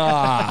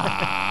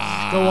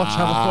 Nah. Go watch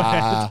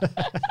Hammerhead.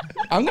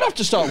 I'm gonna have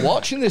to start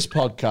watching this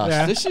podcast.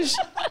 Yeah. This is,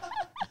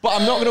 but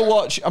I'm not gonna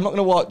watch. I'm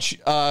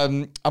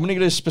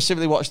gonna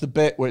specifically watch the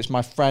bit where it's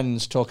my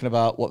friends talking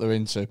about what they're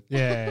into.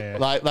 Yeah.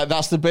 Like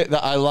that's the bit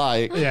that I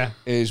like. Yeah.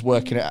 Is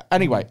working it.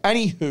 Anyway,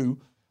 anywho,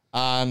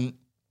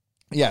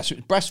 yeah. So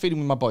it's breastfeeding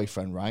with my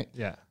boyfriend, right?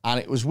 Yeah. And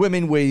it was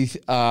women with,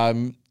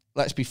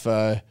 let's be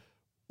fair,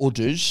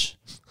 udders.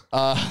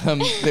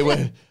 They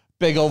were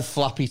big old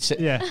flappy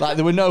Yeah. Like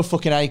there were no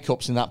fucking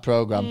A-cups in that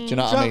program. Do you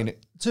know what I mean?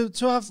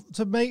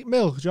 To make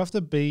milk, do you have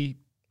to be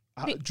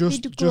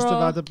just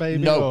have had a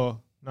baby? No. Or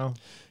no?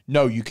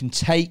 No, you can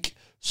take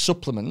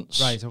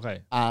supplements. Right, okay.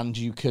 And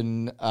you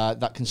can,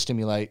 that can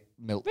stimulate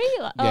milk.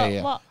 Really?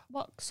 Yeah.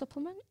 What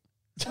supplement?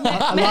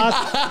 I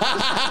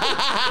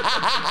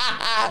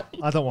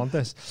don't want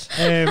this.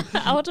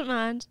 I wouldn't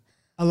mind.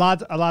 A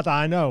lad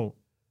I know,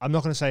 I'm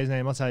not going to say his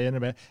name, I'll tell you in a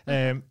bit.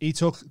 He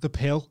took the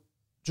pill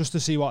just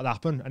to see what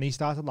happened, and he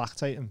started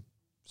lactating.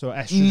 So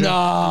estrogen.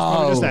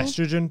 No. Just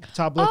estrogen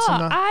tablets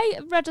and that. I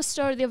read a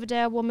story the other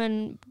day, a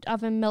woman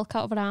having milk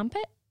out of her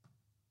armpit.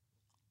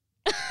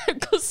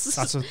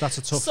 That's a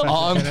tough thing.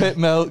 Armpit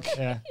milk.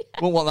 Yeah.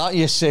 Wouldn't want that in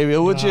your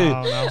cereal, would you?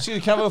 No. So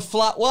you can have a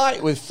flat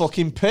white with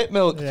fucking pit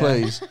milk,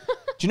 please. Do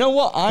you know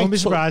what? I wouldn't be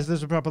surprised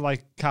there's a proper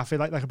like cafe,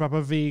 like a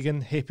proper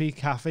vegan hippie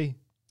cafe.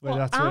 Where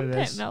that's what it is.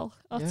 Armpit milk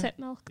or tit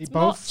milk?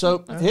 Both.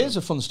 So here's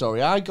a fun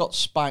story. I got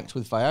spanked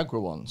with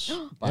Viagra once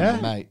by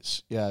my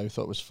mates. Yeah, who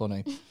thought it was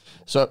funny.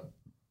 So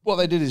what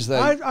they did is they...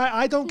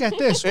 I don't get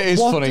this. It is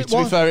funny. To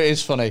be fair, it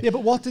is funny. Yeah,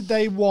 but what did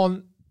they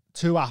want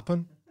to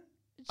happen?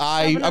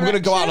 I'm going to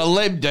go out on a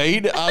limb,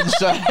 Dean, and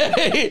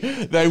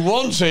say they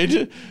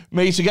wanted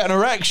me to get an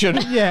erection.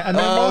 Yeah, and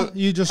then what?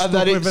 You just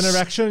stuck with an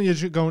erection? You're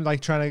just going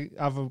like trying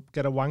to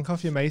get a wank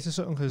off your mate or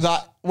something because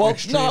you're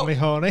extremely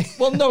horny?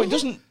 Well, no, it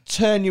doesn't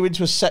turn you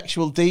into a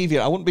sexual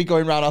deviant. I wouldn't be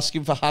going around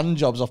asking for hand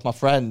jobs off my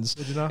friends.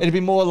 Would you not? It'd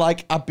be more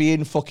like I'd be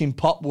in fucking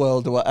Pop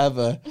World or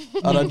whatever,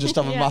 and I'd just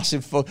have a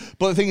massive fun.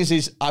 But the thing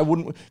is I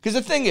wouldn't, because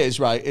the thing is,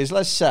 right, is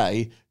let's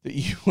say that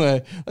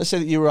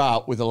you were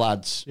out with the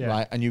lads,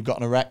 right, and you got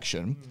an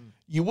erection.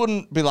 You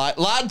wouldn't be like,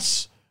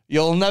 lads,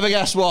 you'll never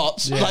guess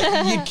what. Yeah.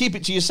 Like, you'd keep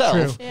it to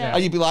yourself. Yeah.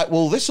 And you'd be like,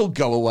 well, this will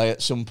go away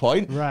at some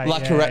point. Right,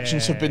 like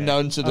erections have been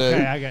known to do.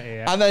 Okay, I get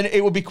you, And then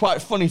it would be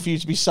quite funny for you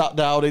to be sat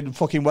down in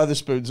fucking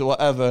Weatherspoons or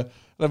whatever.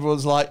 And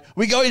everyone's like,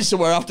 we going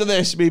somewhere after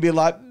this. Me being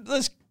like,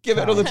 let's give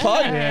it another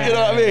pint. You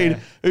know what I mean?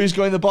 Who's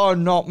going to the bar?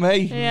 Not me.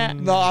 Yeah.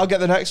 No, I'll get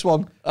the next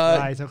one.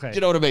 Right, okay. Do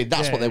you know what I mean?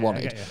 That's what they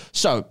wanted.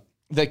 So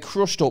they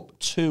crushed up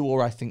 2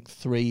 or I think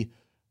 3,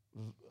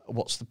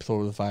 what's the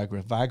plural of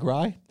Viagra?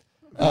 Viagra?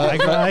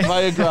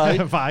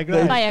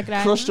 Viagra.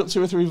 They crushed up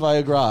 2 or 3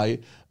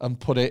 Viagra and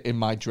put it in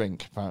my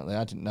drink. Apparently,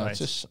 I didn't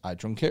notice. Right. I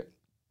drank it.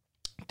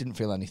 Didn't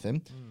feel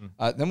anything.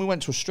 Then we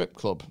went to a strip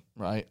club.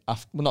 Right, well,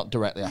 not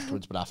directly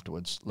afterwards, but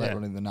afterwards, later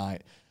on in the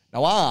night.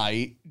 Now,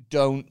 I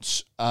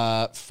don't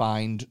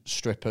find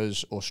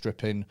strippers or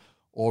stripping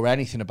or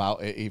anything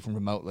about it even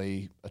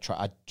remotely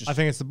attractive. I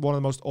think it's one of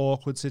the most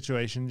awkward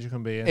situations you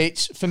can be in.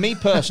 It's for me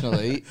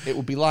personally. It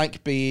would be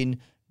like being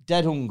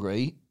dead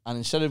hungry. And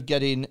instead of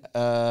getting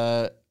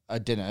a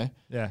dinner,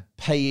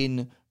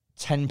 paying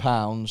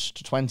 £10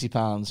 to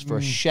 £20 for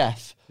a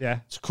chef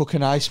to cook a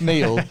nice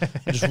meal, and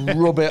just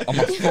rub it on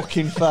my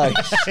fucking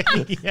face.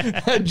 Every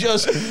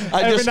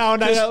now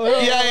and then.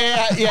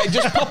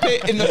 Just pop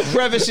it in the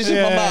crevices of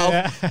my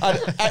mouth.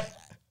 And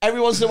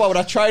every once in a while, when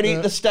I try and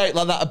eat the steak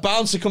like that, a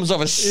bouncer comes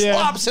over and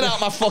slaps it out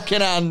of my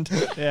fucking hand.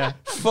 Yeah.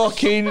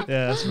 Fucking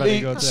that's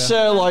very good,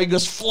 sirloin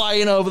goes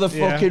flying over the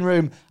fucking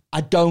room. I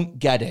don't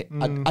get it.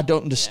 I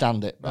don't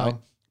understand it, right?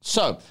 No.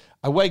 So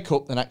I wake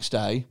up the next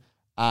day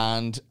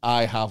and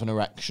I have an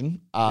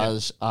erection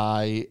as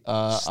I...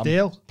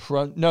 Still?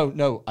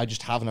 No, I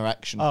just have an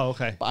erection. Oh,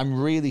 okay. But I'm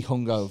really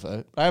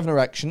hungover. I have an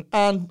erection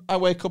and I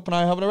wake up and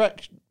I have an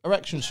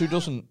erection. Who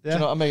doesn't? Do you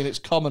know what I mean? It's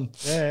common.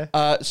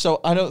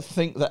 So I don't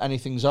think that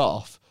anything's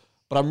off,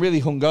 but I'm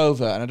really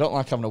hungover and I don't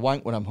like having a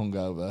wank when I'm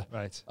hungover.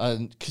 Right.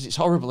 And because it's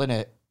horrible,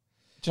 innit?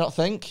 Do you not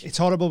think? It's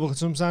horrible because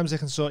sometimes it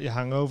can sort your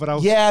hangover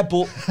out. Yeah,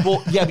 but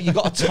you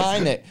got to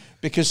time it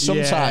because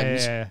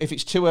sometimes if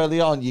it's too early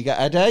on, you get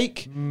a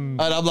headache,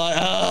 and I'm like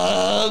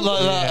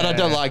that, and I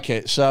don't like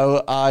it.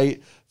 So I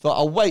thought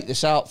I'll wait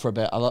this out for a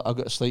bit. I'll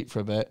go to sleep for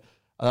a bit,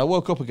 and I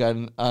woke up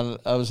again, and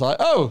I was like,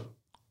 oh,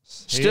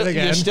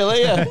 you're still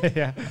here.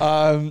 Yeah.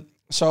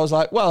 So I was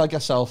like, well, I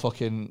guess I'll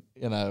fucking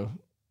have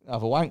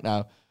a wank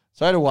now.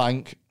 So I had a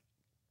wank.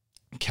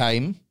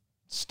 Came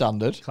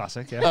standard,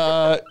 classic,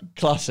 yeah,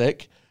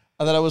 classic,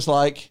 and then I was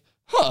like,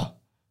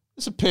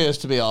 this appears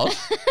to be odd.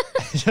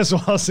 It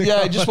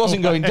just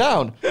wasn't going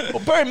down.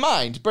 But bear in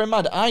mind,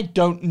 I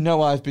don't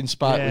know I've been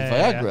spiked with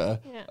Viagra,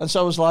 and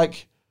so I was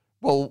like,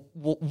 well,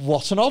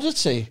 what an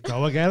oddity.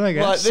 Go again, I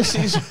guess. Like this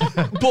is,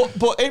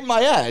 but in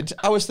my head,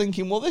 I was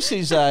thinking, well, this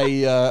is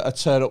a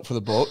turn up for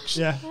the books,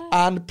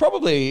 and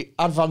probably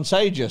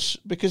advantageous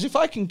because if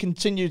I can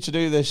continue to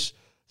do this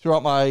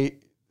throughout my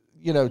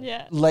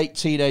late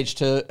teenage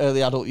to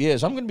early adult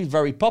years, I'm going to be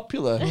very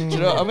popular. Do you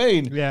know what I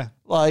mean? Yeah.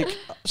 Like,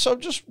 so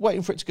I'm just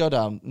waiting for it to go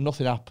down.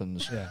 Nothing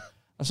happens. Yeah.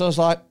 And so I was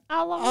like,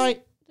 how long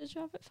did you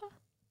have it for?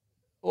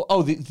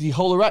 Oh, the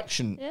whole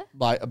erection,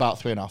 like about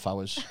 3.5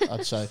 hours,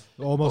 I'd say.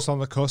 Almost on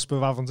the cusp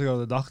of having to go to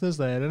the doctors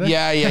there, isn't it?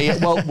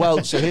 Yeah.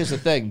 Well. So here's the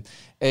thing: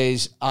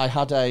 is I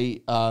had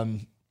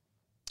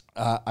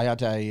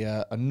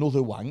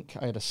another wank.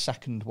 I had a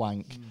second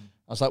wank.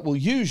 I was like, well,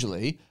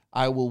 usually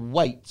I will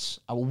wait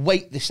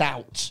this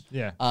out.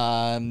 Yeah.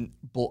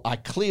 But I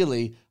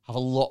clearly have a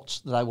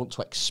lot that I want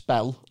to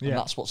expel, and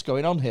that's what's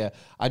going on here.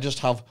 I just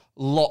have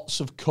lots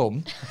of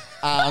cum,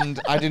 and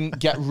I didn't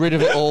get rid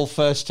of it all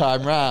first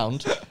time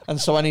round,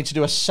 and so I need to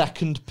do a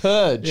second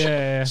purge.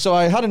 Yeah. So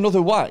I had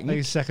another wank. Like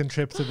a second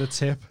trip to the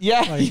tip.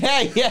 Yeah.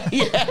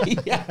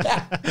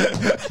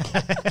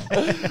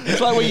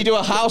 It's like when you do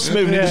a house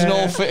move and it doesn't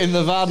all fit in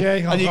the van,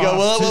 and you go,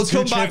 well, we'll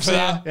come back for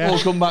that. We'll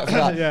come back for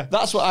that.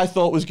 That's what I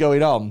thought was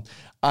going on.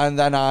 And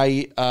then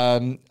I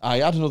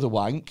had another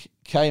wank,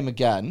 came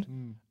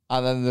again,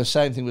 and then the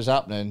same thing was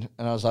happening,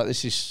 and I was like,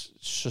 this is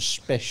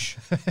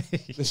suspicious.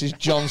 This is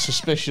John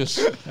Suspicious.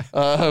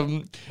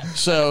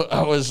 So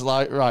I was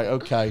like, right,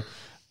 okay.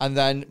 And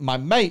then my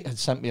mate had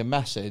sent me a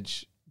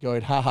message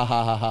going, ha, ha,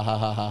 ha, ha, ha, ha,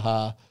 ha, ha,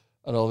 ha,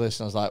 and all this.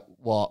 And I was like,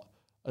 what?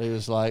 And he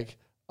was like,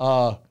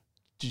 oh,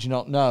 did you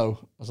not know?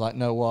 I was like,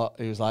 no, what?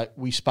 He was like,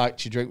 we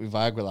spiked your drink with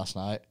Viagra last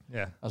night.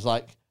 Yeah. I was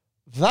like,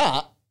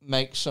 that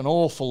makes an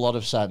awful lot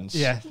of sense.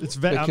 Yeah, it's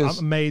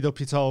I'm made up,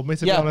 you told me,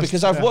 to be honest.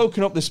 Because I've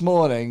woken up this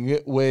morning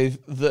with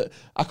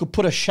I could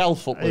put a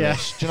shelf up with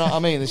this. Do you know what I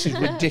mean? This is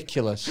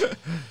ridiculous.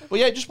 But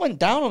yeah, it just went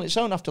down on its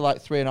own after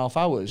like 3.5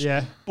 hours.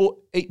 Yeah. But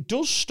it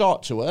does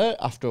start to hurt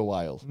after a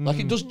while. Like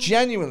it does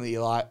genuinely,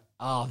 you're like,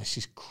 this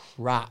is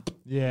crap.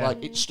 Yeah.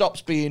 Like it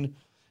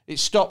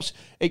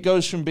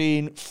goes from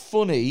being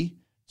funny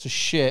to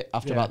shit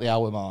after about the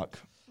hour mark.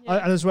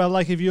 Yeah. And as well,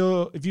 like if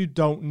you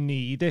don't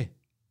need it,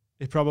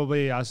 it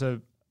probably has a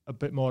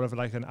bit more of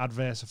like an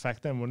adverse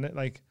effect then, wouldn't it?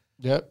 Like,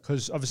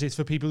 because obviously it's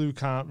for people who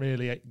can't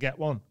really get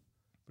one.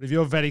 But if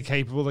you're very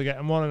capable of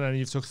getting one and then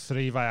you've took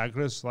 3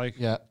 Viagras, like...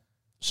 Yeah.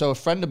 So a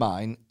friend of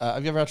mine,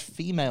 have you ever had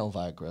female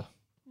Viagra?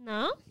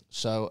 No.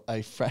 So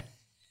a friend...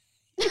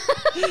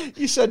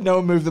 You said no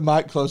and move the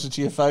mic closer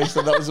to your face,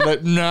 and that was a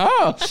bit,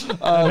 no.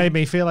 It made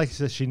me feel like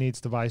she needs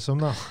to buy some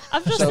now.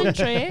 I'm just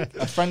intrigued.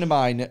 A friend of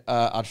mine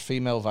had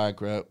female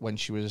Viagra when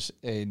she was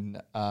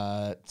in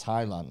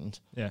Thailand.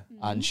 Yeah.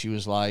 And she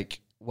was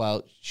like,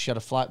 well, she had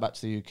a flight back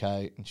to the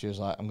UK, and she was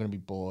like, I'm going to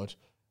be bored.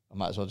 I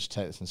might as well just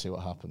take this and see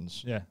what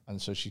happens. Yeah.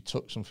 And so she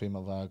took some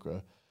female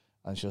Viagra,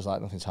 and she was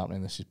like, nothing's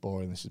happening, this is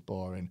boring.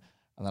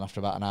 And then after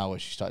about an hour,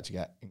 she started to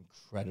get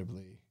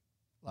incredibly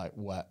like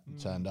wet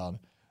and turned on.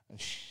 And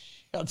she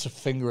had to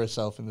finger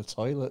herself in the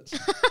toilets.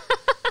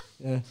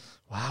 Yeah.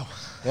 Wow.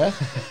 Yeah.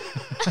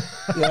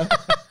 Yeah.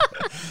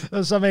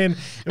 I mean,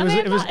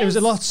 it was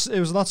a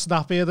lot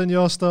snappier than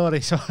your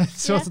story, so it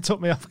sort of took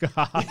me off guard.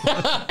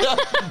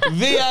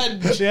 The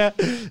end. Yeah.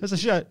 It's a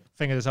shit.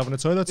 Finger herself in the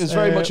toilet. It's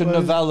very much a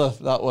novella,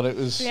 that one. It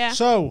was. Yeah.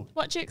 So,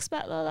 what do you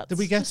expect though? Did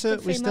we get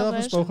to? We still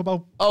haven't spoke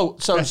about. Oh,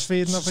 so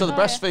breastfeeding. So the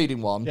breastfeeding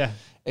one. Yeah.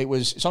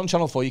 It's on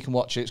Channel 4. You can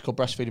watch it. It's called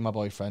Breastfeeding My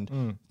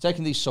Boyfriend.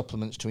 Taking these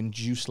supplements to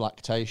induce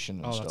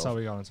lactation and stuff. That's how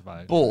we got into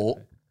Viagra.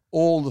 But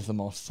all of them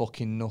are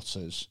fucking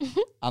nutters.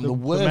 And the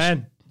worst... The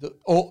men.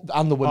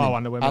 And the women. Oh,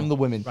 and the women. And the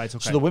women. Right,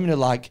 okay. So the women are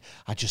like,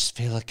 I just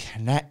feel a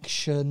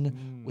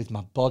connection with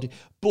my body.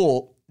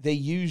 But they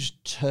use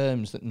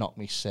terms that knock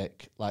me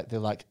sick. Like, they're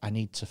like, I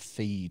need to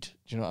feed. Do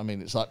you know what I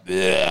mean? It's like,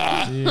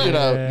 nah.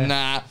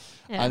 Yeah.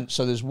 And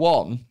so there's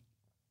one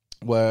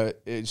where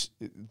it's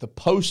the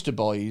poster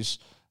boys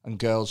and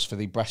girls for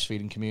the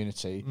breastfeeding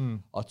community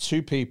are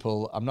 2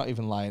 people, I'm not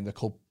even lying, they're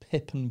called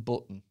Pip and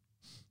Button.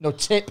 No,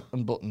 Tip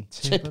and Button.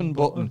 Tip and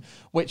Button.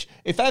 Which,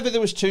 if ever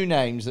there was 2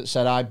 names that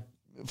said I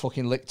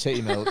fucking lick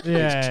titty milk,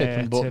 it's Tip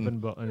and Button. Tip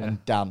and Button,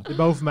 and Dan. They're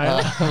both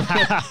male.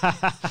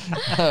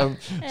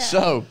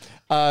 So...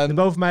 they're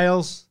both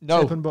males?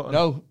 No, Tip and Button?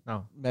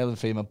 no. Male and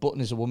female.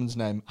 Button is a woman's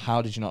name.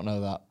 How did you not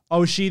know that?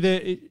 Oh, is she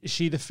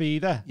the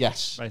feeder?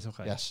 Yes. Right,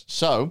 okay. Yes.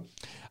 So...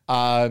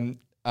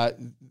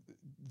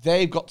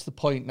 they've got to the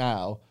point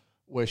now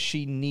where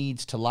she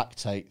needs to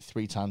lactate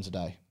 3 times a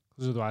day.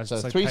 Otherwise, so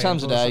it's like 3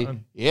 times a day,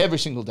 every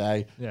single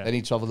day, Yeah. they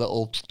need to have a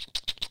little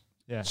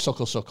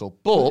suckle.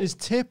 But But is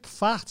Tip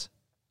fat?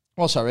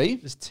 oh, sorry,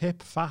 Is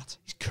Tip fat?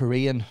 he's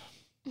Korean.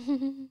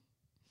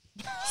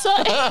 So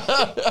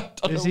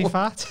Is he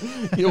fat?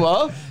 You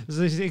are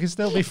He can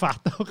still be fat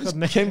though,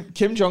 couldn't he?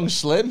 Kim Jong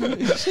Slim.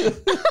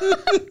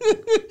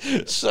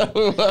 So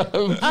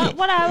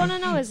what I want to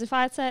know is if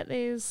I take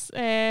these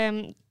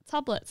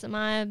tablets, are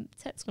my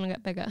tits going to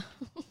get bigger?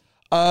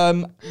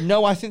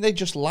 no, I think they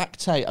just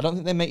lactate. I don't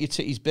think they make your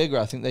titties bigger.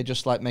 I think they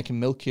just like make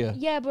them milkier.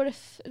 Yeah, but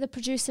if they're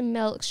producing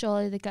milk,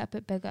 surely they get a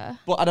bit bigger.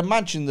 But I'd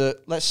imagine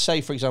that, let's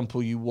say, for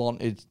example, you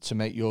wanted to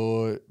make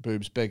your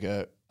boobs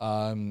bigger.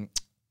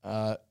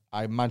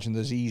 I imagine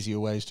there's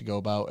easier ways to go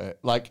about it.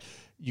 Like,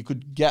 you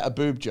could get a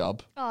boob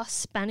job. Oh,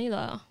 spenny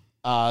though.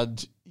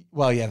 And,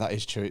 well, yeah, that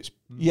is true. It's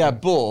yeah,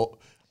 but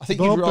I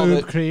think You you'd bought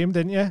rather... boob cream,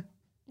 didn't you?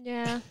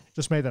 Yeah.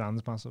 Just made their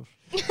hands massive.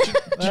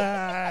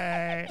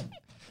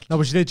 No,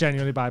 but she did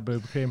genuinely buy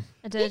boob cream.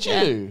 I did.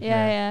 Did you?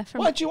 Yeah.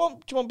 Why do you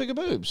want bigger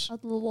boobs?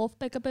 I'd love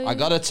bigger boobs. I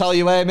gotta tell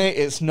you, Amy,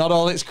 it's not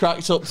all it's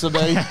cracked up to be.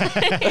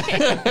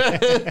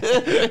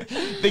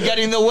 They're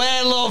getting the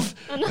way, love.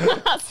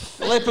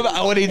 Flip them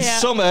out. When in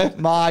summer,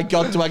 my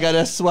God, do I get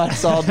a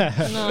sweat on?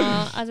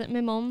 No, I think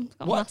my mum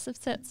got What? massive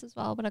tits as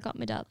well, but I got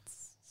my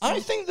dad's.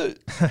 I think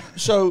that.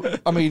 So,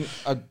 I mean,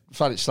 I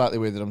find it slightly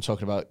weird that I'm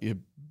talking about your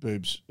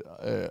boobs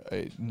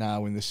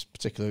now in this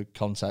particular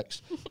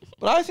context,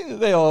 but I think that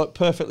they are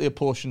perfectly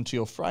apportioned to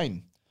your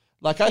frame.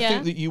 Like, I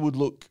think that you would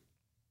look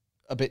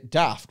a bit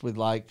daft with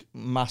like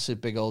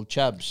massive big old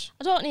chebs.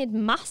 I don't need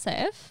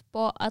massive,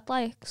 but I'd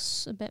like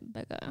a bit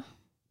bigger.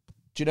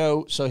 Do you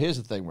know? So here's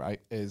the thing, right?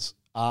 Is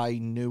I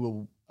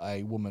knew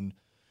a woman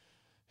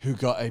who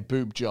got a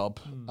boob job.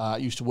 I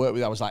used to work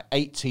with. I was like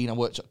 18. I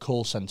worked at a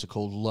call center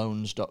called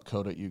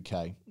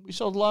loans.co.uk. We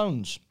sold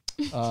loans.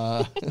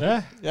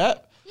 Yeah.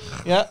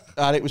 Yeah,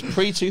 and it was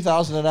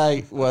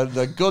pre-2008 when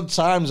the good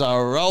times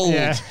are rolled.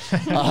 Yeah.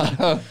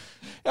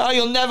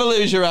 You'll never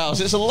lose your house.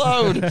 It's a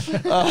loan.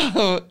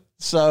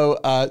 So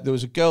there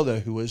was a girl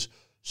there who was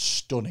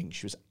stunning.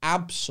 She was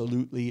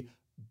absolutely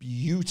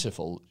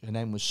beautiful. Her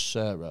name was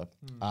Sarah,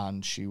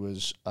 and she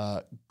was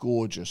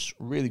gorgeous,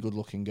 really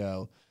good-looking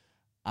girl.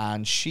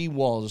 And she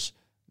was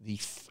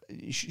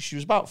she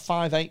was about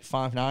 5'8",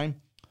 5'9",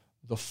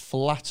 the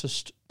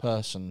flattest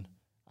person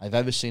I've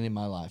ever seen in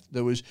my life.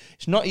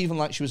 It's not even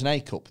like she was an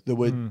A-cup. There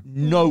were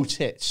no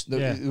tits.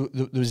 There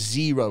was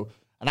zero,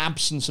 an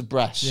absence of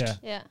breast.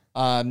 Yeah.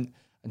 And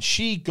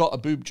she got a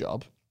boob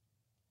job,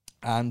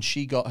 and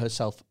she got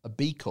herself a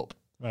B-cup.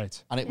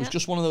 Right. And it was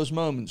just one of those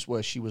moments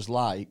where she was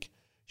like,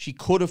 she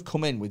could have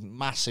come in with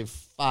massive,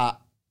 fat,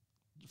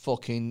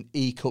 fucking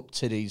E-cup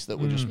titties that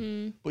were just...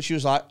 But she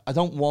was like, I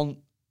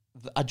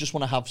just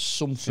want to have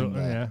something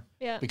there.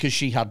 Yeah. Because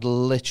she had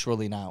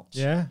literally noughts.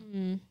 Yeah.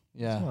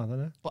 Yeah. Well, I don't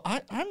know.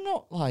 But I'm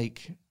not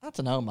like, I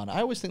don't know, man.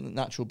 I always think that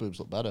natural boobs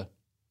look better.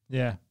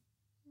 Yeah.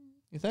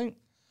 You think?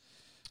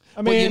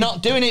 I mean, But you're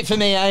not doing it for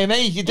me,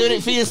 Amy. You're doing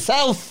it for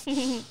yourself.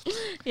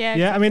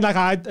 Yeah, I mean,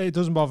 like, it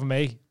doesn't bother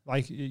me.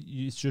 Like,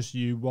 it's just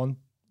you want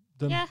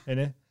them,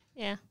 innit?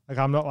 Yeah. Like,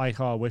 I'm not like,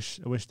 oh, I wish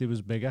they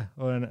was bigger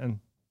or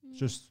anything.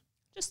 Just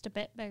a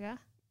bit bigger.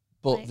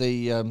 But Like-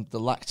 the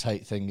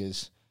lactate thing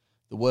is,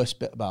 the worst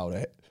bit about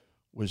it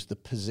was the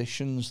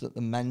positions that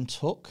the men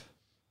took.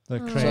 the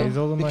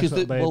cradle and like Because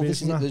little babies.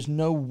 this is it,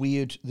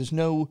 there's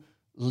no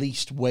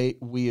least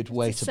weird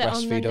way to sit on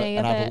the breastfeed knee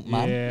an a adult bit.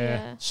 man.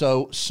 Yeah.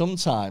 So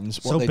sometimes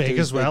what So they big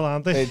do as is well,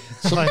 aren't they?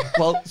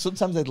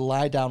 Sometimes they'd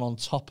lie down on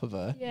top of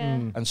her, Yeah.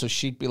 and so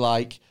she'd be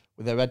like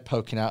with her head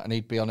poking out, and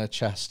he'd be on her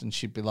chest, and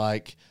she'd be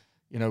like,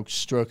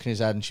 stroking his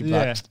head, and she'd be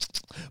like.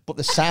 But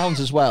the sounds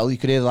as well, you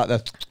could hear like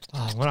the.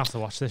 Oh, I'm gonna have to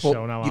watch this But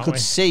show now. you aren't could we?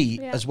 see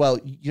as well.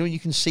 You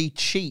can see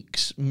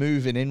cheeks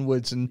moving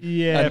inwards and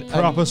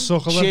proper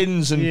suckling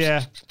chins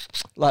and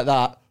like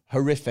that.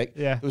 Horrific.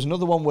 Yeah. There was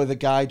another one where the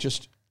guy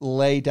just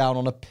lay down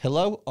on a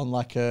pillow on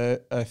like a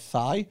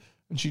thigh,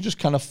 and she just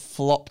kind of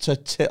flopped her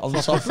tit on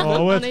top of it.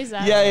 On his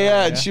head.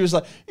 Yeah. And she was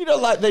like,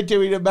 like they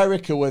do in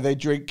America where they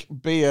drink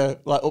beer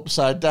like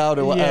upside down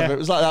or whatever. Yeah. It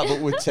was like that,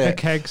 but with a tit.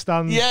 keg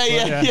stand. Yeah.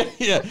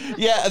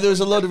 And there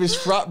was a lot of his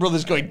frat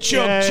brothers going,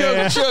 chug. And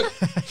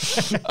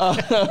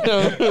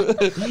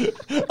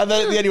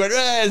then at the end he went,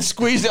 and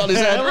squeezed it on his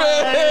head.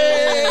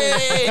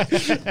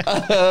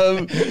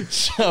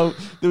 So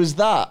there was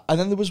that. And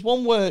then there was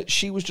one where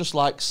she was just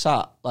like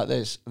sat like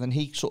this, and then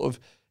he sort of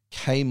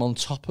came on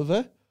top of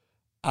her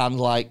and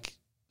like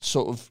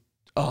sort of,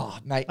 oh,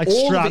 mate. Like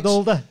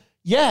straddled her.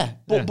 Yeah,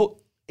 but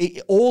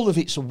all of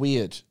it's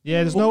weird.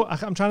 Yeah,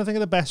 I'm trying to think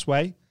of the best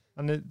way,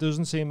 and it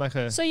doesn't seem like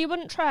a... So you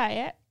wouldn't try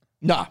it?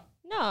 No.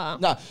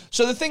 No.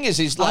 So the thing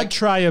is like... I'd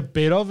try a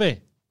bit of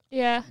it.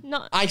 Yeah,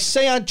 not... I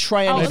say I'd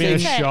try anything.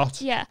 Maybe a shot.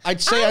 Yeah.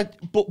 I'd say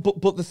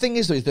but the thing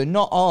is though, they're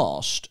not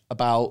asked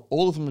about,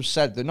 all of them have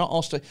said, they're not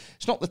asked,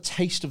 it's not the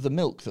taste of the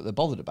milk that they're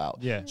bothered about.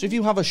 Yeah. So if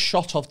you have a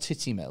shot of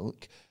titty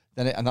milk,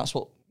 then and that's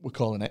what we're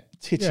calling it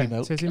titty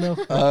milk. Titty milk.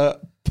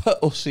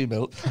 Pussy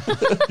milk.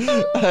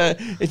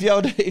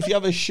 If you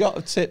have a shot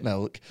of tit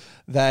milk,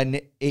 then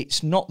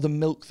it's not the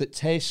milk that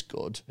tastes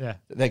good. Yeah.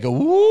 They go,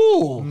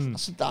 ooh,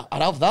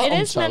 I'd have that It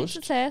on is toast. meant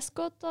to taste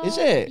good, though. Is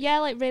it? Yeah,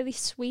 like really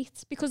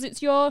sweet, because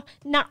it's your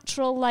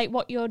natural, like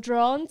what you're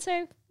drawn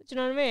to. Do you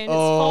know what I mean? It's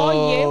for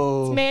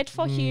you. It's made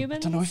for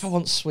humans. I don't know if I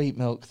want sweet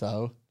milk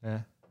though.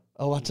 Yeah.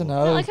 Oh, I don't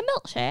Not know. like a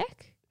milkshake.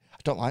 I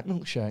don't like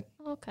milkshake.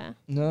 Okay.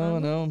 No.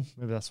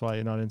 Maybe that's why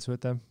you're not into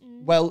it then.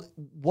 Well,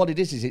 what it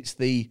is it's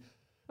the...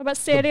 What about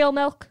cereal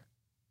milk?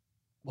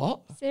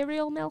 What?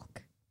 Cereal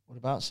milk. What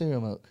about cereal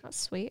milk? That's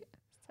sweet.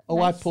 Oh,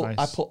 Nice.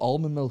 I put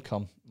almond milk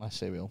on my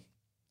cereal.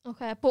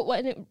 Okay, but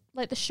when it,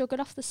 like the sugar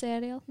off the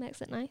cereal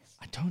makes it nice.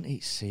 I don't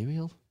eat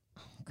cereal.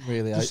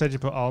 Really. You said you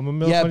put almond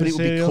milk on Yeah, but it your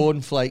would cereal? be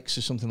cornflakes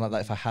or something like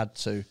that if I had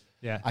to.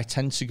 Yeah. I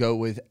tend to go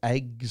with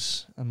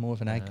eggs. I'm more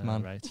of an egg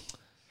man. Right.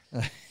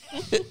 I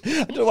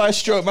don't know why I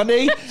stroke my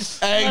knee. Eggs.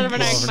 More of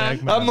an egg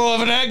man. I'm more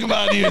of an egg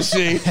man, you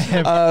see.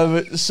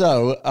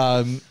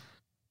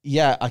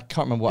 Yeah, I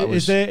can't remember what it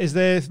was. Is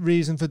there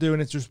reason for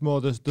doing it just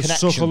more the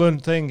Connection.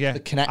 succulent thing? Yeah. The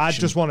connection. I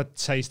just want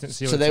to taste it and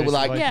see what So it they were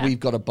tastes like, Yeah. we've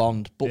got a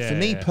bond. But for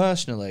me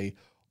personally,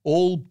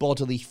 all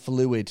bodily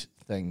fluid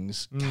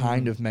things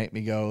kind of make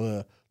me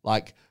go,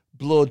 like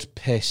blood,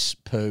 piss,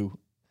 poo.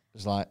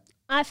 It's like...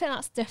 I think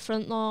that's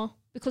different though,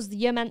 because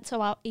you're meant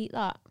to eat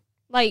that.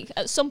 Like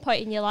at some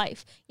point in your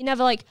life, you're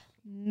never like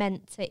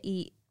meant to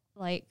eat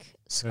like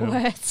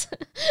squirt.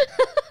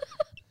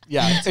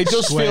 Yeah, it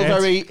does feel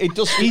very... It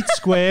does Eat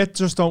squirt,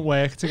 just don't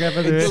work together.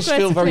 It does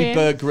feel very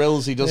Bear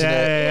Grylls-y, doesn't it?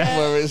 Yeah.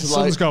 Where it's The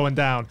sun's going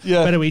down.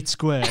 Yeah. Better eat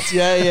squirt.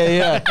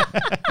 Yeah.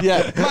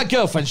 My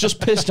girlfriend's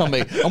just pissed on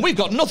me, and we've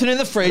got nothing in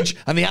the fridge,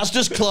 and the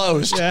Asda's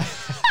closed. Yeah.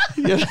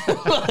 You know,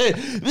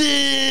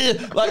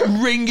 like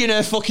wringing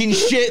her fucking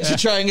shit to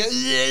try and get...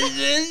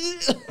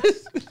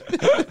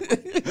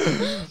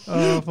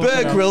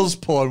 Bear Grylls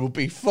porn would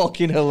be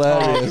fucking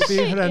hilarious.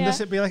 It'd be horrendous.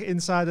 Yeah. It'd be like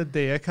inside a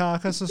deer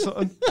carcass or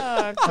something.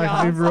 Oh, Like,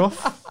 God. it'd be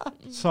rough.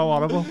 So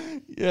horrible.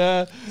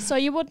 Yeah. So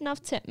you wouldn't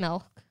have tit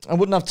milk. I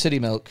wouldn't have titty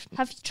milk.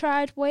 Have you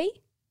tried whey?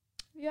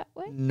 Have you had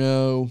whey?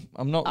 No,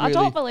 I'm not really... I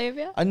don't believe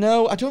you. I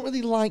know, I don't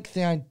really like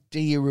the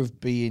idea of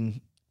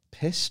being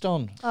pissed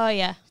on. Oh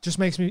yeah. Just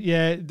makes me,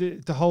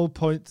 the whole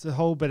point, the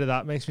whole bit of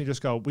that makes me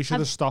just go, we should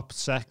have stopped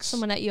sex.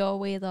 Someone at your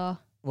way though.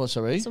 What,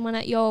 sorry? Someone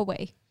at your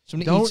way.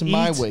 Somebody Don't eating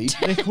my eat weed.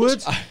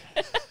 liquid.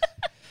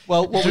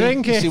 Well,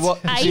 Drink you it. see what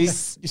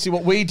Ice. you see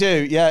what we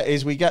do? Yeah,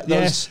 is we get those.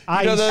 Yes, you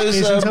ice know those,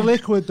 isn't a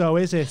liquid though,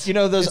 is it? you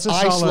know those It's a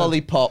ice solid.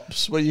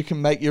 lollipops where you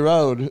can make your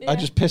own. I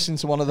just piss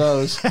into one of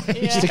those.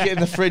 Stick it in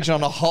the fridge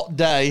on a hot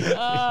day.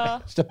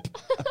 Just a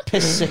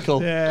piss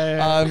sickle.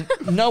 Yeah.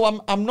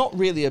 No, I'm not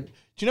really a. Do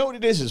you know what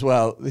it is as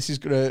well? This is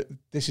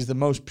the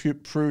most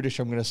prudish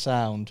I'm gonna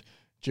sound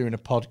during a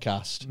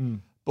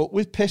podcast. But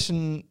with piss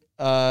and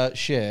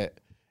shit,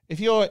 if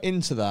you're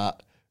into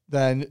that,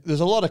 then there's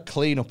a lot of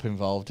cleanup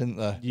involved, isn't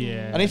there?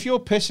 Yeah. And if you're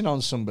pissing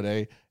on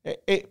somebody,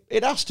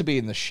 it has to be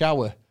in the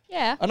shower.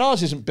 Yeah. And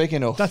ours isn't big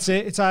enough. That's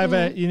it. It's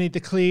either you need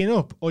the clean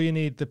up or you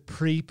need the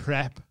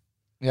pre-prep.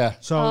 Yeah.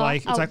 So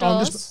like it's like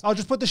outdoors. I'll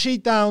just put the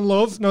sheet down,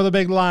 love. No, the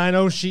big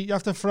lino sheet you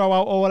have to throw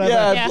out or whatever.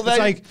 Yeah,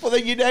 It's but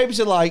then your neighbours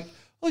are like,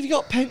 "Oh, have you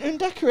got painter and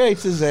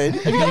decorators in?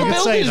 Have you got the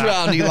could say builders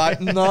that. round?" You're like,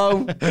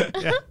 "No."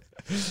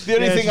 The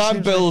only thing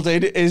I'm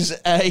building is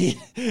the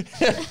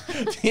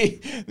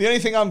only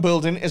thing I'm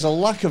building is a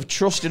lack of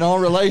trust in our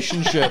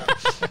relationship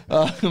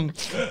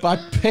by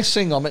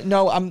pissing on it.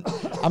 No, I'm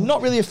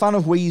not really a fan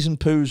of wheeze and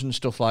poos and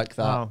stuff like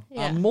that. Oh.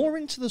 Yeah. I'm more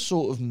into the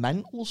sort of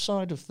mental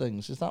side of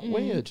things. Is that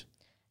weird?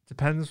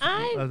 Depends.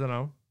 I don't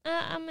know.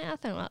 I mean, I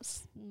think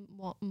that's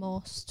what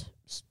most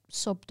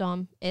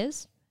subdom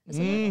is,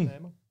 isn't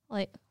it?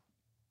 Like,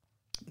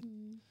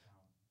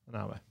 An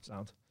hour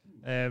sound.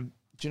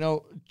 Do you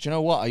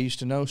know what? I used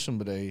to know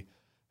somebody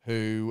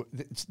who,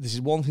 this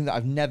is one thing that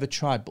I've never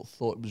tried but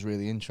thought it was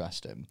really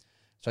interesting.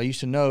 So I used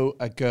to know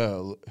a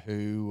girl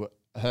who,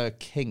 her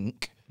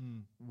kink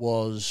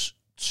was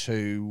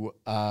to,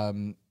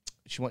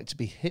 she wanted to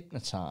be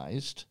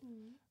hypnotized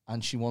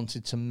and she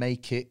wanted to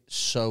make it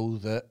so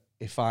that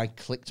if I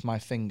clicked my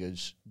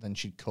fingers, then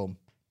she'd come.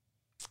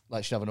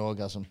 Like she'd have an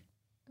orgasm.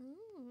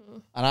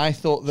 And I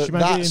thought that She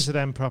might be into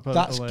them proper.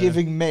 that's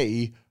giving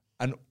me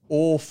an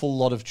awful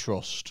lot of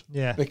trust.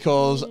 Yeah.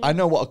 Because I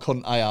know what a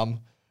cunt I am.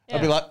 I'd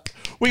be like,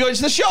 we go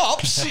into the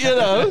shops, you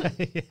know.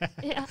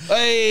 yeah.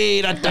 Hey,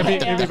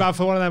 It'd be bad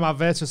for one of them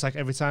adverts. It's like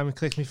every time I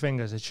click my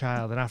fingers, a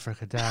child in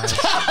Africa dies.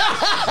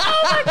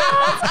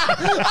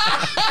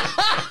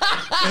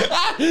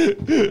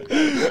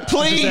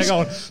 please, They're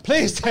going,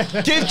 please.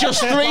 give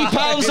just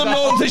 £3 a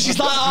month. And she's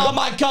like, oh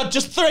my God,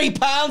 just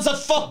 £3 a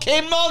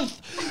fucking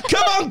month.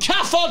 Come on,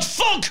 Cafford,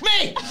 fuck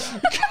me.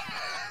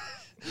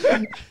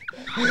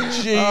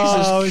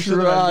 Jesus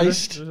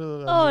Christ.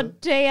 Oh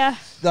dear.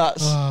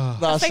 That's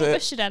I think we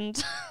it. should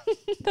end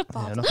the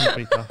pod. Yeah, nothing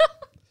beat that.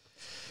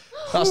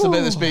 That's the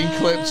bit that's being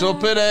clipped up,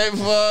 innit?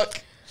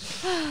 Fuck.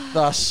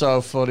 That's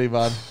so funny,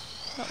 man.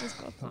 That was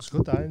good. That was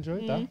good. I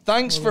enjoyed that.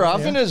 Thanks for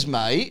having us,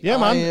 mate. Yeah,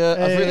 man.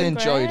 I've really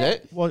enjoyed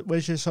it.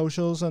 Where's your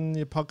socials and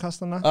your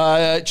podcast and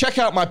that? Check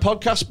out my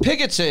podcast,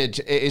 Pigoted.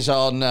 It is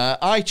on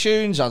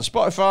iTunes and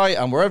Spotify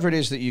and wherever it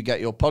is that you get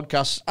your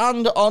podcasts,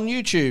 and on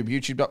YouTube,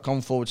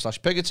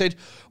 youtube.com/Pigoted.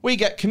 We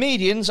get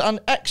comedians and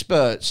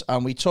experts,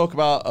 and we talk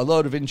about a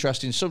load of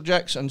interesting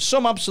subjects and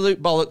some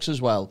absolute bollocks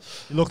as well.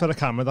 You looked at a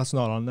camera that's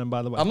not on then,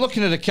 by the way. I'm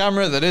looking at a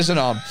camera that isn't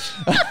on.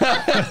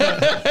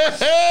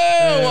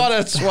 What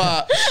a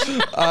twat.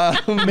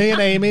 Me and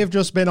Amy have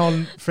just been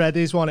on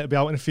Freddy's one. It'll be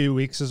out in a few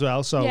weeks as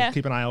well, so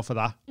keep an eye out for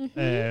that.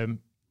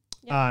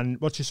 And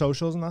what's your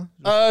socials and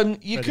that?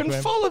 You can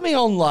follow me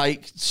on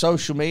like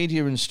social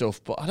media and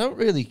stuff, but I don't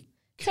really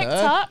care.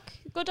 TikTok.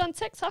 Good on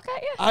TikTok,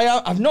 aren't you?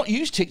 I've not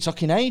used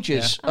TikTok in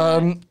ages.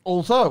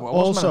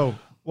 Although,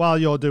 while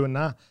you're doing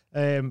that,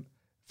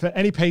 for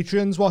any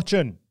patrons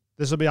watching,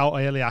 this will be out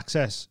early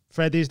access.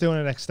 Freddy's doing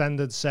an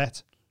extended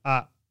set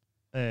at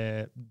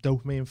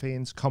Dopamine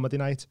Fiends Comedy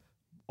Night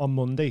on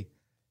Monday.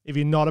 If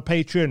you're not a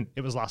patron,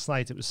 it was last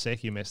night. It was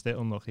sick. You missed it.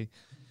 Unlucky.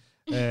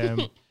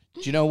 Do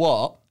you know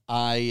what?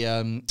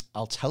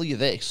 I'll tell you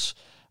this.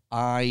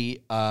 I'm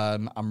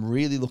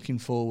really looking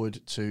forward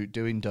to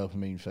doing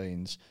Dopamine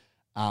Fiends.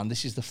 And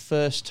this is the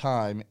first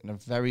time in a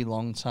very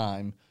long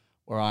time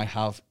where I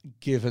have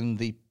given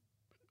the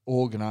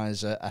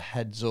organizer a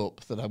heads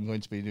up that I'm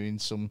going to be doing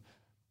some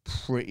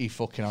pretty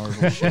fucking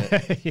horrible shit.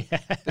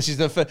 This is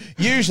the first.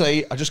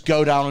 Usually, I just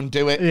go down and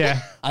do it.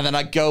 And then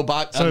I go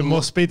back. So it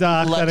must be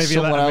dark. Then if you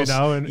let me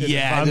know. In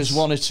advance. There's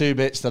one or two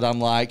bits that I'm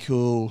like,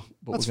 cool.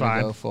 But That's we're going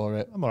to fine. go for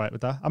it. I'm all right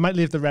with that. I might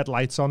leave the red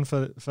lights on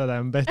for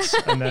them bits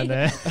and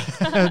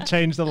then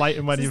change the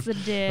lighting when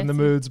the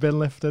mood's been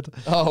lifted.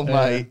 Oh,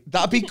 mate.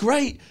 That'd be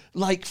great.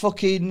 Like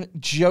fucking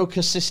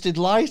joke-assisted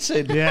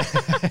lighting. Yeah.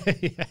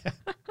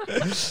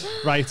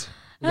 Right.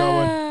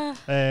 Going.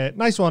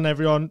 Nice one,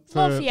 everyone,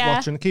 for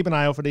watching. Keep an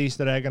eye out for the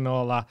Easter egg and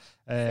all that.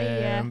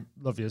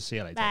 Love you. See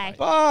you later. Bye.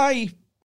 Bye.